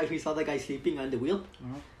know how that we saw that guy sleeping on the wheel?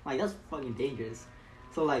 Mhm. Like that's fucking dangerous.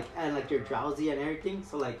 So like, and like you're drowsy and everything.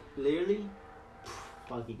 So like literally,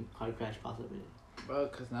 fucking car crash possibility. Bro,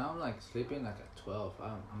 because now I'm like sleeping like at 12.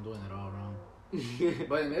 I'm doing it all wrong.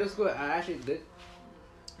 But in middle school, I actually did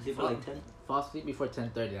Sleep for like 10. fall asleep before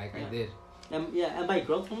 10:30. Like Yeah. I did. and by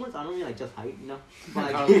growth hormones, I don't mean like just height, you know.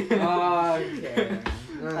 But Oh, like, okay.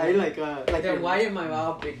 I like Then why am I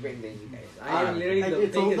all big brain than you guys? I am literally like, the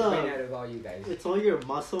it's all biggest the- brain out of all you guys. it's all your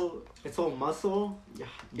muscle. It's all muscle. Your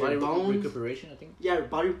Body bones. recuperation, I think. Yeah, your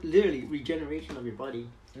body, literally regeneration of your body.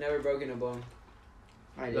 Never broken a bone.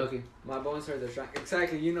 Right. Okay. My bones are the strong.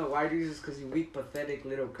 Exactly. You know why? Jesus, because you weak, pathetic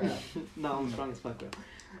little crap. No, I'm strong as fuck, bro.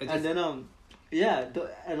 It And just- then yeah,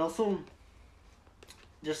 and also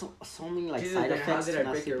there's so many like Jesus, side then how effects did to I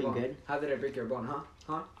not break your sleeping bone? good. How did I break your bone?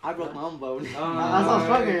 Huh? I broke my own bone. That's Oh, how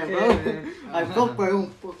strong I am, okay, bro. man. I broke my own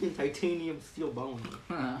fucking titanium steel bone.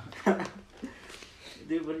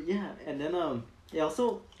 Dude, but yeah, and then yeah,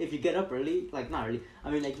 also if you get up early, like not early, I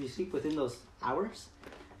mean like you sleep within those hours,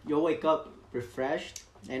 you'll wake up refreshed,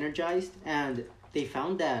 energized, and they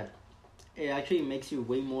found that it actually makes you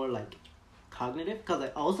way more like cognitive. Cause I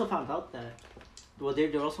also found out that, well,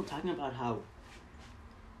 they're also talking about how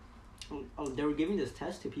they were giving this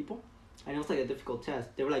test to people, and it was like a difficult test.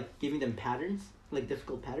 They were like giving them patterns, like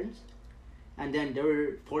difficult patterns, and then they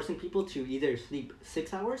were forcing people to either sleep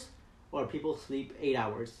 6 hours or people sleep 8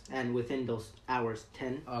 hours, and within those hours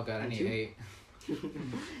 10. Oh god, I and need 2. 8.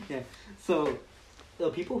 Yeah, so the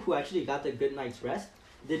people who actually got the good night's rest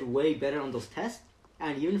did way better on those tests,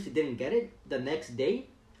 and even if you didn't get it the next day,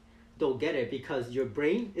 they'll get it because your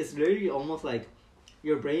brain is literally almost like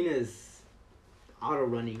your brain is auto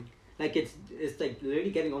running. Like it's like literally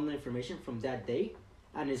getting all the information from that day,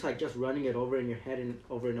 and it's like just running it over in your head and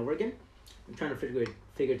over again, and trying to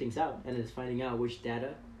figure things out, and it's finding out which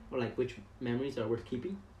data or like which memories are worth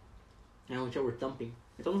keeping, and which are worth dumping.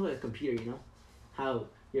 It's almost like a computer, you know, how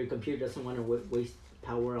your computer doesn't want to waste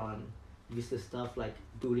power on useless stuff like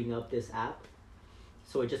booting up this app,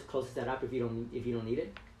 so it just closes that app if you don't need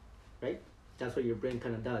it, right? That's what your brain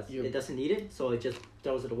kind of does. Yep. It doesn't need it, so it just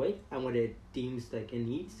throws it away, and when it deems like it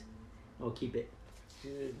needs, it'll keep it.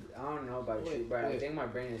 Dude, I don't know about you, Wait, but I wait. think my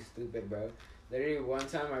brain is stupid, bro. Literally, one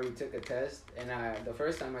time I retook a test, and the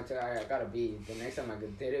first time I took it, I got a B. The next time I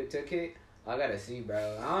took it, I got a C,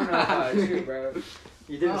 bro. I don't know about you, bro.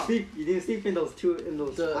 You didn't Oh. sleep. You didn't sleep in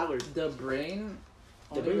those hours. The brain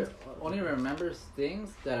The only, brain- only remembers things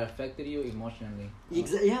that affected you emotionally.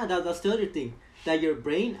 Yeah, that's the other thing. That your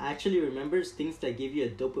brain actually remembers things that give you a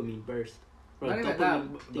dopamine burst. Or Not a even dopamine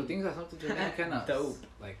that, but thing. things that something to me kind of Dope.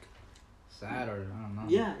 like sad or I don't know.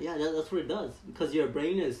 Yeah, that's what it does. Because your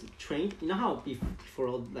brain is trained. You know how before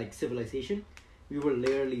all like civilization, we were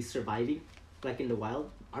literally surviving, like in the wild,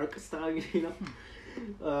 Ark style. You know.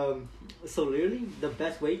 So literally, the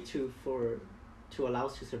best way to allow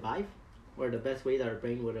us to survive, or the best way that our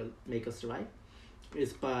brain would make us survive,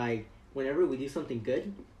 is by whenever we do something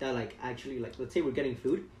good that like actually like let's say we're getting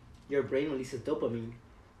food, your brain releases dopamine.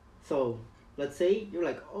 So let's say you're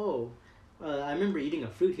like, oh, I remember eating a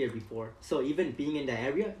fruit here before. So even being in that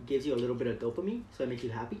area gives you a little bit of dopamine, so it makes you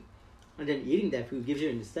happy. And then eating that food gives you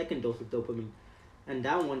a second dose of dopamine, and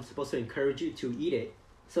that one's supposed to encourage you to eat it.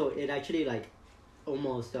 So it actually like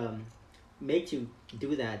almost makes you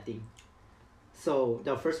do that thing. So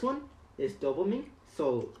the first one is dopamine.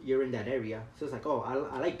 So you're in that area. So it's like, oh,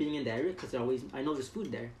 I like being in that area because I know there's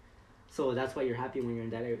food there. So that's why you're happy when you're in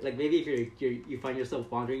that area. Like maybe if you find yourself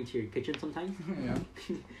wandering to your kitchen sometimes, Yeah.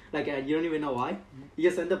 like you don't even know why. You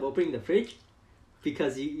just end up opening the fridge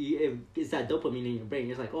because it's that dopamine in your brain.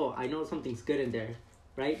 It's like, oh, I know something's good in there,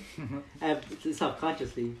 right? And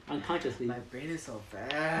subconsciously, unconsciously. My brain is so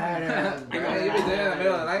bad. I know, Yeah, you be there in the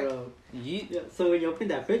middle of the night. bro. Yeet. Yeah, so when you open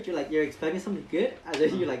that fridge, you're expecting something good, and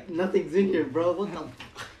then you're like, nothing's in here, bro. What the?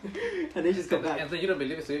 And then you just go back. And then you don't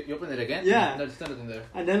believe it, so you open it again. Yeah. And there's nothing there.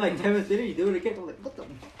 And then like 10 minutes later, you do it again. I'm like, what the?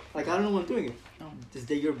 Like I don't know what I'm doing. It. Oh. Just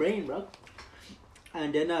your brain, bro.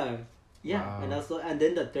 And then yeah, Wow. and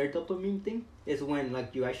then the third dopamine thing is when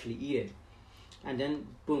like you actually eat it, and then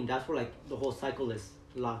boom, that's where like the whole cycle is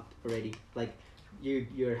locked already. Like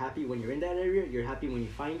you're happy when you're in that area, you're happy when you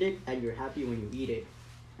find it, and you're happy when you eat it.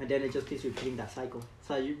 And then it just keeps repeating that cycle.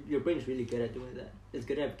 So your brain's really good at doing that. It's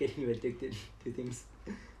good at getting you addicted to things.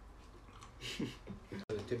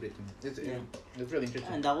 It's Yeah. it's really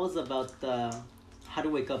interesting. And that was about how to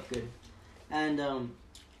wake up good. And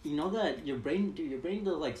you know that your brain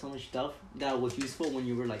does like so much stuff that was useful when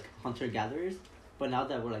you were like hunter gatherers, but now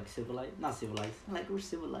that we're like not civilized, like we're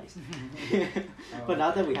civilized. But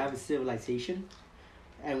now that we have a civilization,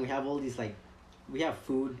 and we have all these like, we have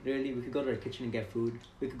food. Literally, we could go to the kitchen and get food.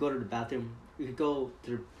 We could go to the bathroom. We could go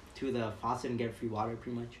to the faucet and get free water.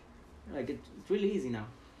 Pretty much, like it's really easy now.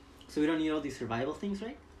 So we don't need all these survival things,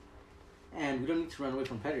 right? And we don't need to run away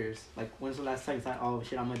from predators. Like, when's the last time you thought, oh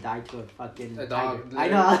shit, I'm gonna die to a fucking A dog. tiger? I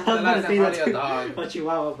know, I was The last gonna say time that probably a too. dog. A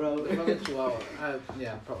chihuahua, bro. Fucking chihuahua.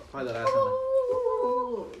 Yeah, probably the last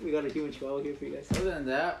time. We got a human chihuahua here for you guys. Other than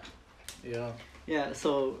that, yeah. Yeah,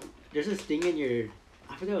 so there's this thing in your,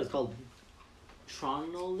 I forget what it's called,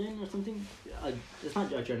 tronolin or something. It's not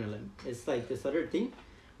adrenaline. It's like this other thing,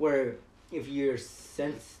 where if you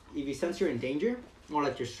sense you're in danger or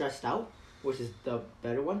like you're stressed out, which is the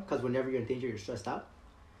better one, because whenever you're in danger, you're stressed out.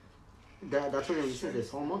 That's when it releases this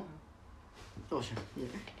hormone. Oh shit. Yeah.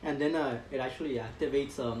 And then it actually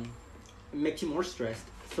activates it makes you more stressed.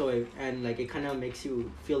 So it kind of makes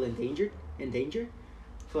you feel endangered.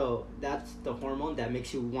 So that's the hormone that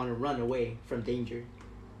makes you want to run away from danger.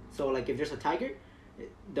 So like if there's a tiger,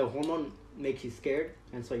 the hormone makes you scared,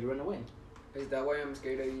 and so you run away. Is that why I'm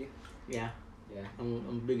scared of you? Yeah. Yeah. I'm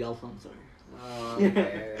a big alpha. I'm sorry. Oh,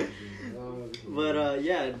 okay. But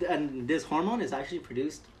yeah, and this hormone is actually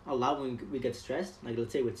produced a lot when we get stressed, like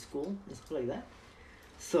let's say with school and stuff like that.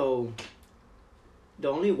 So the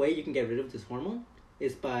only way you can get rid of this hormone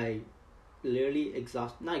is by literally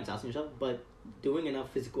not exhausting yourself, but doing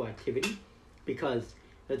enough physical activity. Because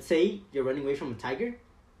let's say you're running away from a tiger,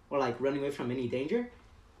 or like running away from any danger,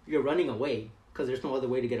 you're running away because there's no other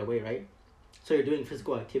way to get away, right? So you're doing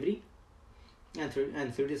physical activity, and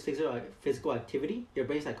through this physical activity, your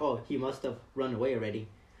brain's like, oh, he must have run away already.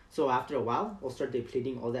 So after a while, we'll start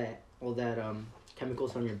depleting all that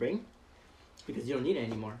chemicals from your brain, because you don't need it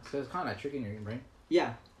anymore. So it's kind of like tricking your brain.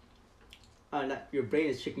 Yeah. Your brain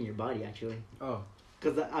is tricking your body, actually. Oh.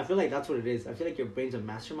 Because I feel like that's what it is. I feel like your brain's a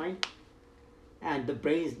mastermind, and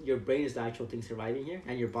your brain is the actual thing surviving here,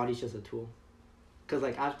 and your body's just a tool. Because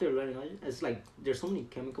like after learning, it's like there's so many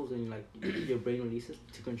chemicals in like your brain releases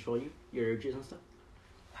to control you, your urges and stuff.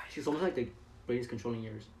 It's almost like the brain is controlling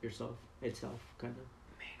itself, kind of.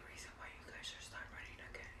 Main reason why you guys should start running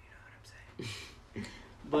again. You know what I'm saying?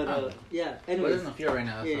 But yeah. But Anyways, there's no fear right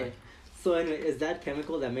now. It's yeah. like, So anyway, it's that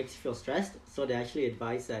chemical that makes you feel stressed. So they actually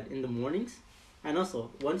advise that in the mornings, and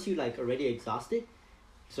also once you like already exhausted,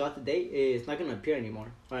 throughout the day, it's not gonna appear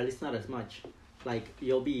anymore, or at least not as much. Like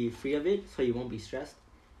you'll be free of it, so you won't be stressed.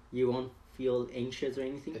 You won't feel anxious or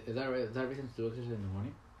anything. is that right? Is that reason to do exercise in the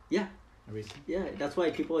morning? Yeah. A reason? Yeah, that's why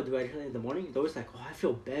people do exercise in the morning. They're always like, oh, I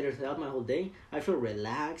feel better throughout my whole day. I feel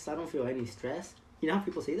relaxed. I don't feel any stress. You know how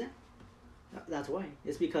people say that? That's why.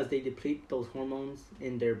 It's because they deplete those hormones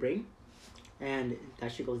in their brain, and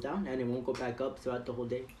that shit goes down, and it won't go back up throughout the whole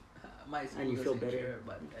day. And you feel better.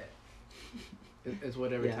 It's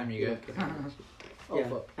what every time you get. Oh, yeah.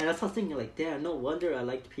 And that's what I was thinking, like, damn, no wonder I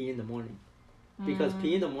like to pee in the morning. Because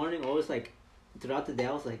pee in the morning, always like, throughout the day,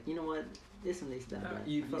 I was like, you know what? This and this, that.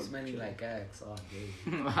 You be smelling like eggs all day.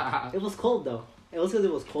 It was cold, though. It was because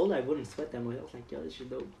it was cold, I wouldn't sweat that much. I was like, yo, this shit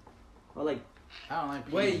dope. I like... I don't like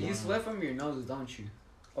peeing. Wait, you sweat from your nose, don't you?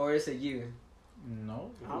 Or is it you? No.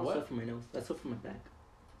 I don't What? sweat from my nose. I sweat from my back.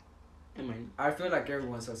 And my... I feel like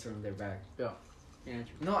everyone sweats from their back. Yeah. Yeah,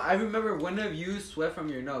 true. No, I remember one of you sweat from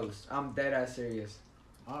your nose. I'm dead ass serious.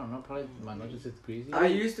 I don't know. Probably my nose is just greasy. I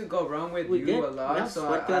used to go run with you a lot, so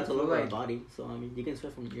sweat I glands feel all over our like... body. So, I mean, you can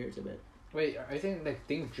sweat from your ears a bit. Wait, are you saying like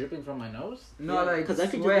things dripping from my nose? No, Yeah, like 'cause I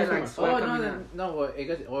could sweat, just like do sweat Oh coming no, out. no, well, it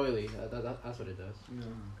gets oily. That's what it does. No,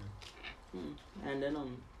 And then,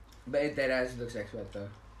 but it dead ass looks like sweat though.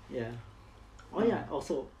 yeah. Oh, yeah.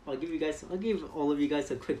 Also, I'll give all of you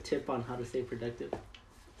guys a quick tip on how to stay productive.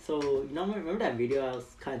 So, you know, remember that video I was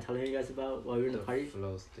kind of telling you guys about while we were in the party?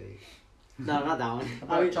 Flow state. No, not that one.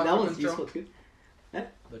 About I mean, that chocolate was control? useful too.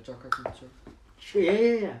 The chocolate control.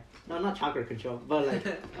 Yeah. No, not chakra control, but like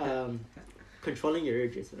controlling your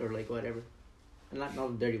urges or like whatever. And not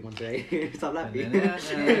the dirty ones, right? Stop laughing. Look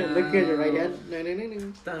at your right hand.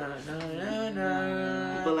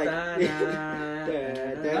 No. But like.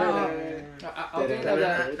 I'll think of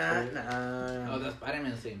that. Oh, the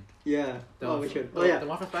Spider-Man scene. Yeah. The, Which one? the, Yeah. The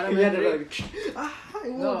one from Yeah, Spider-Man 3? they're like, I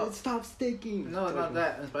want it. Stop sticking. No, not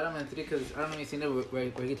that. In Spider-Man 3, because I don't know if you've seen it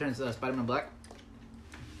where he turns Spider-Man black.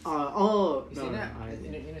 Oh. You seen that? You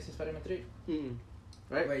never seen Spider-Man 3? Mm.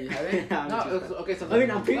 Right? Wait, you haven't? No, okay, so... I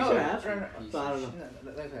mean, I'm pretty sure I have. No, But I don't know.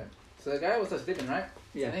 no, that's right. So the guy was sleeping, right?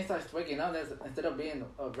 Yeah. And he starts waking up, and instead of being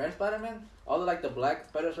a red Spider-Man, all the, like, the black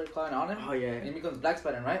spiders start crawling on him. Oh, yeah. And he becomes Black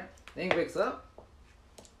Spider-Man, right? Then he wakes up.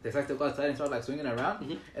 They start to go outside and start, like, swinging around.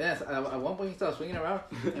 Mm-hmm. And then at one point, he starts swinging around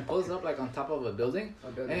and pulls up, like, on top of a building.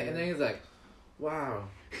 And then he's like, wow,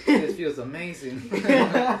 this feels amazing.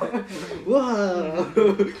 Whoa.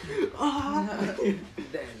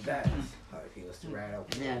 Then that's how it feels to ride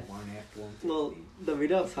out Yeah. 1F150. Well, the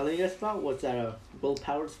video I was telling you guys about was that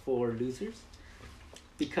willpower's for losers,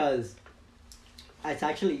 because it's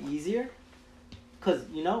actually easier cause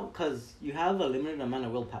you have a limited amount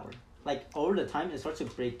of willpower. Like over the time, it starts to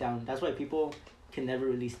break down. That's why people can never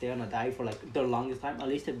really stay on a diet for like the longest time. At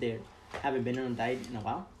least if they haven't been on a diet in a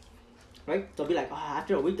while, right? They'll be like, oh,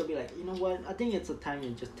 after a week, they'll be like, you know what? I think it's a time to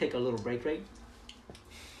just take a little break, right?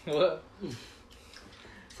 What?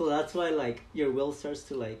 So that's why like your will starts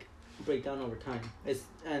to like break down over time.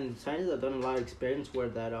 And scientists have done a lot of experiments where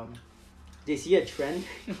that they see a trend.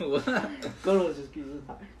 What?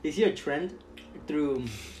 They see a trend through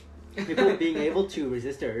people being able to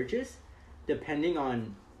resist their urges, depending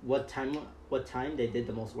on what time they did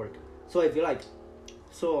the most work. So if you're like,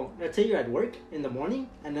 so let's say you're at work in the morning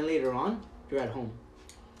and then later on you're at home.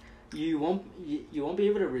 You won't be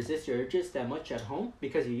able to resist your urges that much at home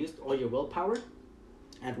because you used all your willpower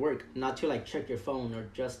at work, not to like check your phone or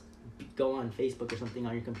just go on Facebook or something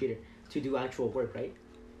on your computer to do actual work, right?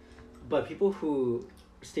 But people who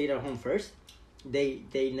stayed at home first, they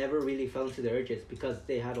never really fell into the urges because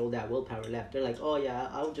they had all that willpower left. They're like, oh yeah,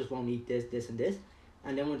 I just won't eat this and this.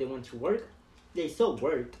 And then when they went to work, they still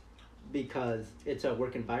worked because it's a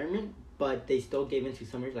work environment, but they still gave into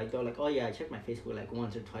some urges. Like they're like, oh yeah, I check my Facebook like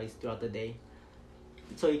once or twice throughout the day.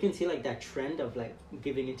 So you can see like that trend of like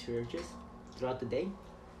giving into urges throughout the day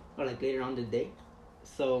or like later on in the day.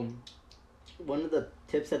 So one of the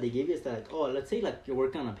tips that they give you is that like, oh, let's say like you're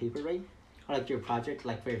working on a paper, right? Or like your project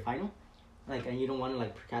like for your final, like, and you don't want to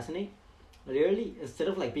like procrastinate. Literally, instead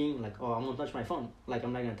of like being like, oh, I'm gonna touch my phone, like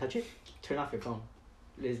I'm not gonna touch it, turn off your phone.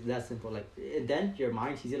 It's that simple. Like, and then your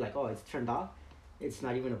mind sees it like, oh, it's turned off. It's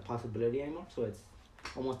not even a possibility anymore. So it's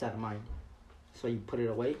almost out of mind. So you put it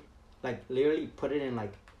away, like literally put it in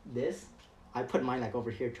like this. I put mine like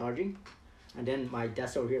over here charging, and then my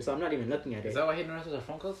desk over here. So I'm not even looking at it. Is that why he notices the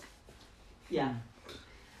phone calls? Yeah.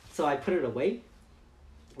 So I put it away,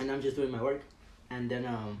 and I'm just doing my work, and then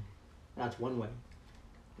that's one way.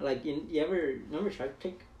 Like you ever remember Shark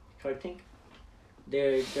Tank?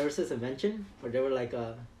 There was this invention where they were like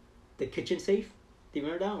the kitchen safe. Do you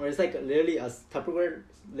remember that? Where it's like literally a Tupperware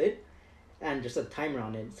lid, and just a timer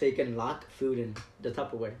on it, so you can lock food in the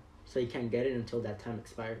Tupperware, so you can't get it until that time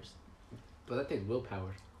expires. But that takes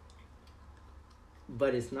willpower.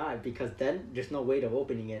 But it's not, because then there's no way of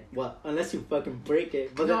opening it. Well, unless you fucking break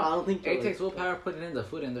it. But then I don't think it takes willpower putting in the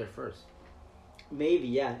food in there first. Maybe,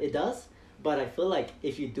 yeah, it does. But I feel like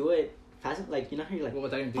if you do it fast, like, you know how you're like, what,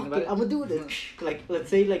 without even thinking about it? I'm gonna do it. Like, let's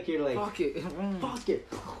say like you're like, fuck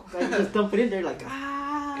it. And just dump it in there like,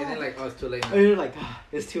 ah. And then like, oh, it's too late now. And you're like,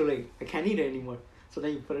 it's too late. I can't eat it anymore. So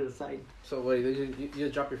then you put it aside. So what, you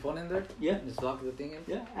just drop your phone in there? Yeah. Just lock the thing in?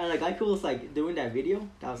 Yeah. And like guy who was like doing that video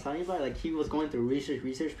that I was telling you about, like he was going through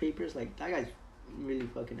research papers. Like that guy's really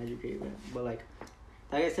fucking educated, man. But like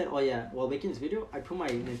that guy said, oh yeah, while making this video, I put my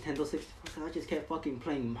Nintendo 64 and I just kept fucking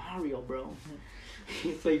playing Mario, bro.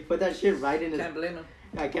 So he put that shit right in his... Can't blame him.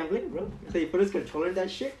 I can't blame him, bro. So he put his controller in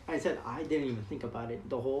that shit. I said, I didn't even think about it.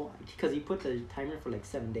 The whole... Because he put the timer for like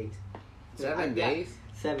 7 days. 7 days?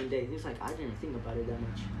 7 days. He was like, I didn't even think about it that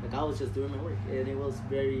much. Like, I was just doing my work. And it was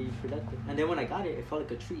very productive. And then when I got it, it felt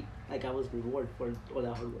like a treat. Like, I was rewarded for all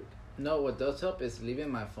that hard work. No, what does help is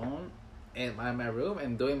leaving my phone in my room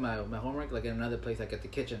and doing my homework like in another place, like at the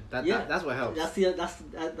kitchen. That's what helps.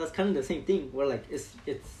 That's kind of the same thing. Where like it's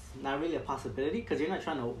not really a possibility because you're not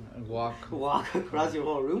trying to walk across your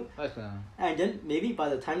whole room. And then maybe by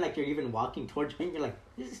the time like you're even walking towards me, you're like,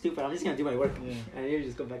 this is stupid. I'm just gonna do my work, and you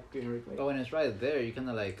just go back to your work. Like, but when it's right there, you kind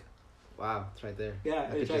of like, wow, it's right there. Yeah,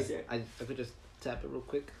 it's right there. I could just tap it real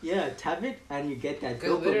quick. Yeah, tap it and you get that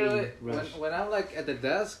dopamine literally, rush. When I'm like at the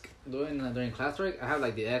desk during class break, I have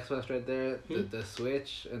like the Xbox right there, the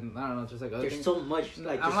Switch, and I don't know, just like other There's things. so much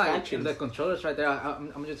like I'm distractions. like the controller's right there.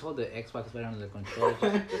 I'm just hold the Xbox better on the controller,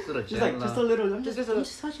 just a little just a little. I'm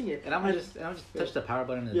just touching it. And I'm just touch the power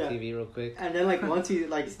button on the TV real quick. And then like once you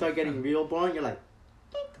like start getting real boring, you're like.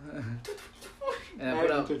 And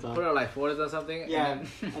put out like Forza or something. Yeah,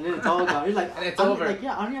 and then it's all gone. You're like, and it's over. Like,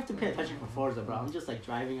 yeah, I don't have to pay attention for Forza, bro. I'm just like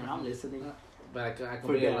driving around listening. But I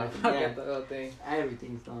completely like forget the whole thing.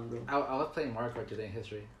 Everything's done, bro. I was playing Mario Kart today in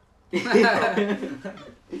history. And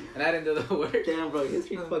I didn't do the work. Damn, bro,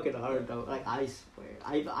 history's fucking hard though. Like I swear,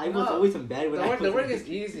 I was always in bed when the work is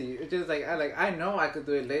easy. It's just like I know I could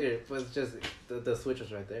do it later, but it's just the switch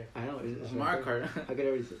was right there. I know it's Mario Kart. I could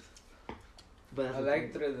already see. But I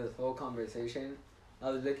like through this whole conversation, I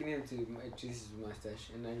was looking into my Jesus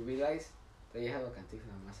mustache, and I realized that you have a cantina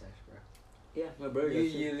mustache, bro. Yeah, my brother.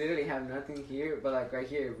 You literally have nothing here, but like right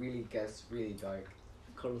here, it really gets really dark.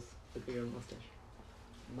 Carlos, look at your mustache.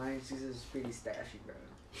 Mine's just pretty stashy, bro.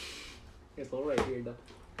 It's all right here, though.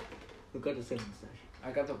 Look at the same mustache.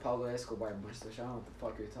 I got the Pablo Escobar mustache. I don't know what the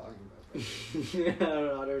fuck you're talking about, bro. I don't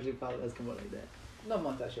know. I never seen Pablo Escobar like that. No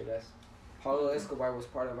montage, guys. Pablo Escobar was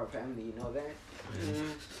part of our family, you know that?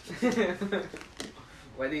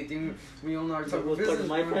 Why do you think we own our That was part of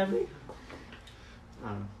my family? I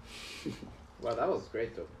don't know. Wow, that was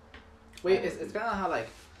great though. Wait, it's kind of how like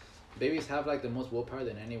babies have like the most willpower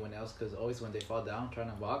than anyone else because always when they fall down trying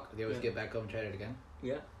to walk, they always get back up and try it again.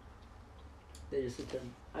 Yeah. They just sit there.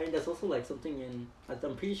 I mean, that's also like something in.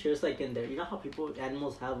 I'm pretty sure it's like in there. You know how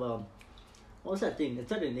animals have what's that thing? It's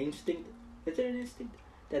not an instinct. Is it an instinct?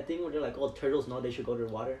 That thing where they're like, all turtles know they should go to the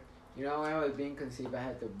water. You know, when I was being conceived, I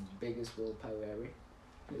had the biggest willpower ever.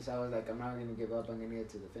 Because I was like, I'm not gonna give up. I'm gonna get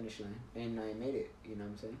to the finish line, and I made it. You know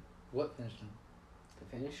what I'm saying? What finish line? The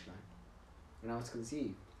finish line. When I was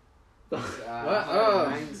conceived. What?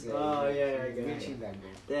 Mindset, Oh, yeah, I get it. reaching that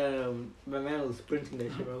goal. Damn, my man was sprinting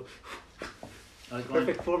that shit, bro. Like,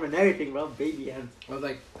 Perfect form and everything, bro. Baby hands. I was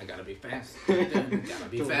like, I gotta be fast. Gotta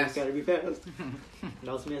be fast. Gotta be fast. And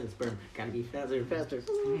also me as a sperm. Gotta be faster and faster.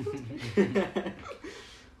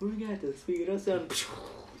 We got to speed us up.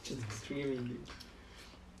 Just screaming, dude.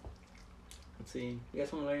 Let's see. You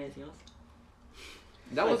guys want to learn anything else?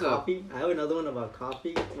 That Like was coffee. I have another one about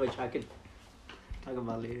coffee, which I could talk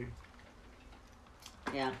about later.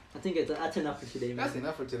 Yeah, I think that's enough for today, man. That's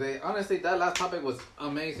enough for today. Honestly, that last topic was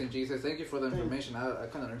amazing, Jesus. Thank you for the information. I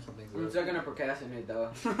kind of learned something. I'm still gonna procrastinate though.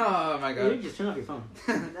 Oh my You god. just turn off your phone.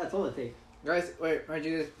 That's all it takes. Guys, wait, right,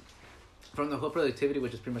 Jesus. From the whole productivity,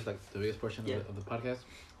 which is pretty much like the biggest portion of the podcast,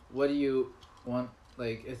 what do you want?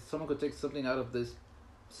 Like, if someone could take something out of this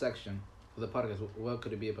section of the podcast, what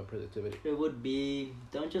could it be about productivity? It would be,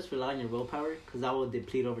 don't just rely on your willpower, because that will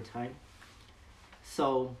deplete over time.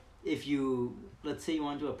 So, if you, let's say you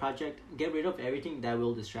want to do a project, get rid of everything that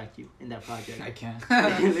will distract you in that project. I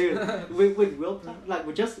can't. with willpower, like,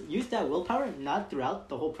 we just use that willpower, not throughout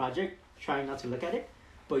the whole project, trying not to look at it,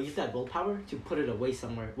 but use that willpower to put it away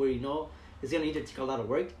somewhere where you know it's going to either take a lot of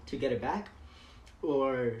work to get it back,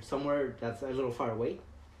 or somewhere that's a little far away,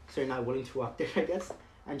 so you're not willing to walk there, I guess,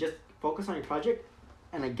 and just focus on your project,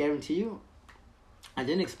 and I guarantee you, I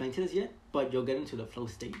didn't explain to this yet, but you'll get into the flow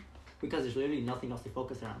state, because there's literally nothing else to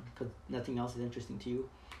focus around, because nothing else is interesting to you,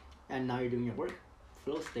 and now you're doing your work.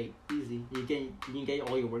 Flow state, easy. You can get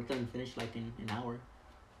all your work done and finished like in an hour,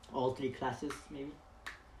 all 3 classes maybe.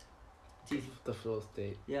 It's easy. The flow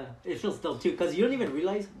state. Yeah, it feels dope too, because you don't even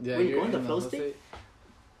realize when you go in the flow state,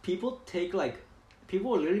 people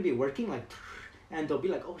will literally be working like, and they'll be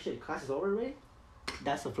like, oh shit, class is over already.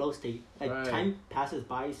 That's the flow state. Like, right. Time passes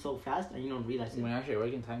by so fast and you don't realize it. When actually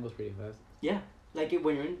working, time goes pretty fast. Yeah, like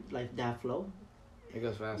when you're in like that flow, It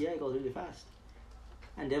goes fast. yeah, it goes really fast.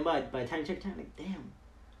 And then by the time you check time, like, damn,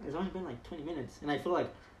 it's only been like 20 minutes, and I feel like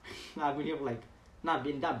I've been here for like not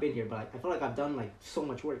been here, but like, I feel like I've done like so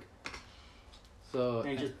much work. So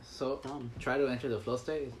And just done. try to enter the flow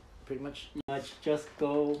state. Pretty much. Just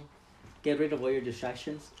go, get rid of all your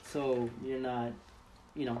distractions, so you're not,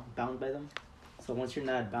 bound by them. So once you're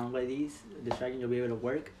not bound by these distractions, you'll be able to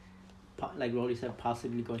work. Like Rolly said,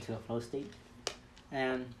 possibly go into the flow state.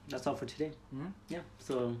 And that's all for today. Mm-hmm. Yeah.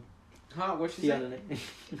 So. Huh? What See you you on say?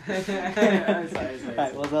 the next. Sorry.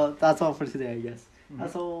 Alright, well, that's all for today, I guess. Mm-hmm.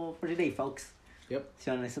 That's all for today, folks. Yep.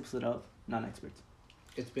 See you on the next episode of Non-Experts.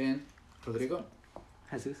 It's been Rodrigo.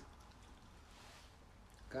 Jesus.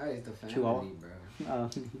 Guys, the family, Chihuahua. bro.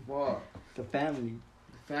 Whoa. The family.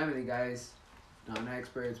 Family, guys.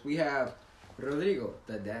 Non-experts. We have Rodrigo,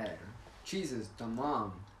 the dad. Jesus, the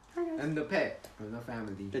mom. And the pet from the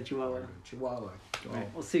family. The Chihuahua. Chihuahua.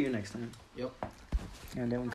 Alright, we'll see you next time. Yep. And then we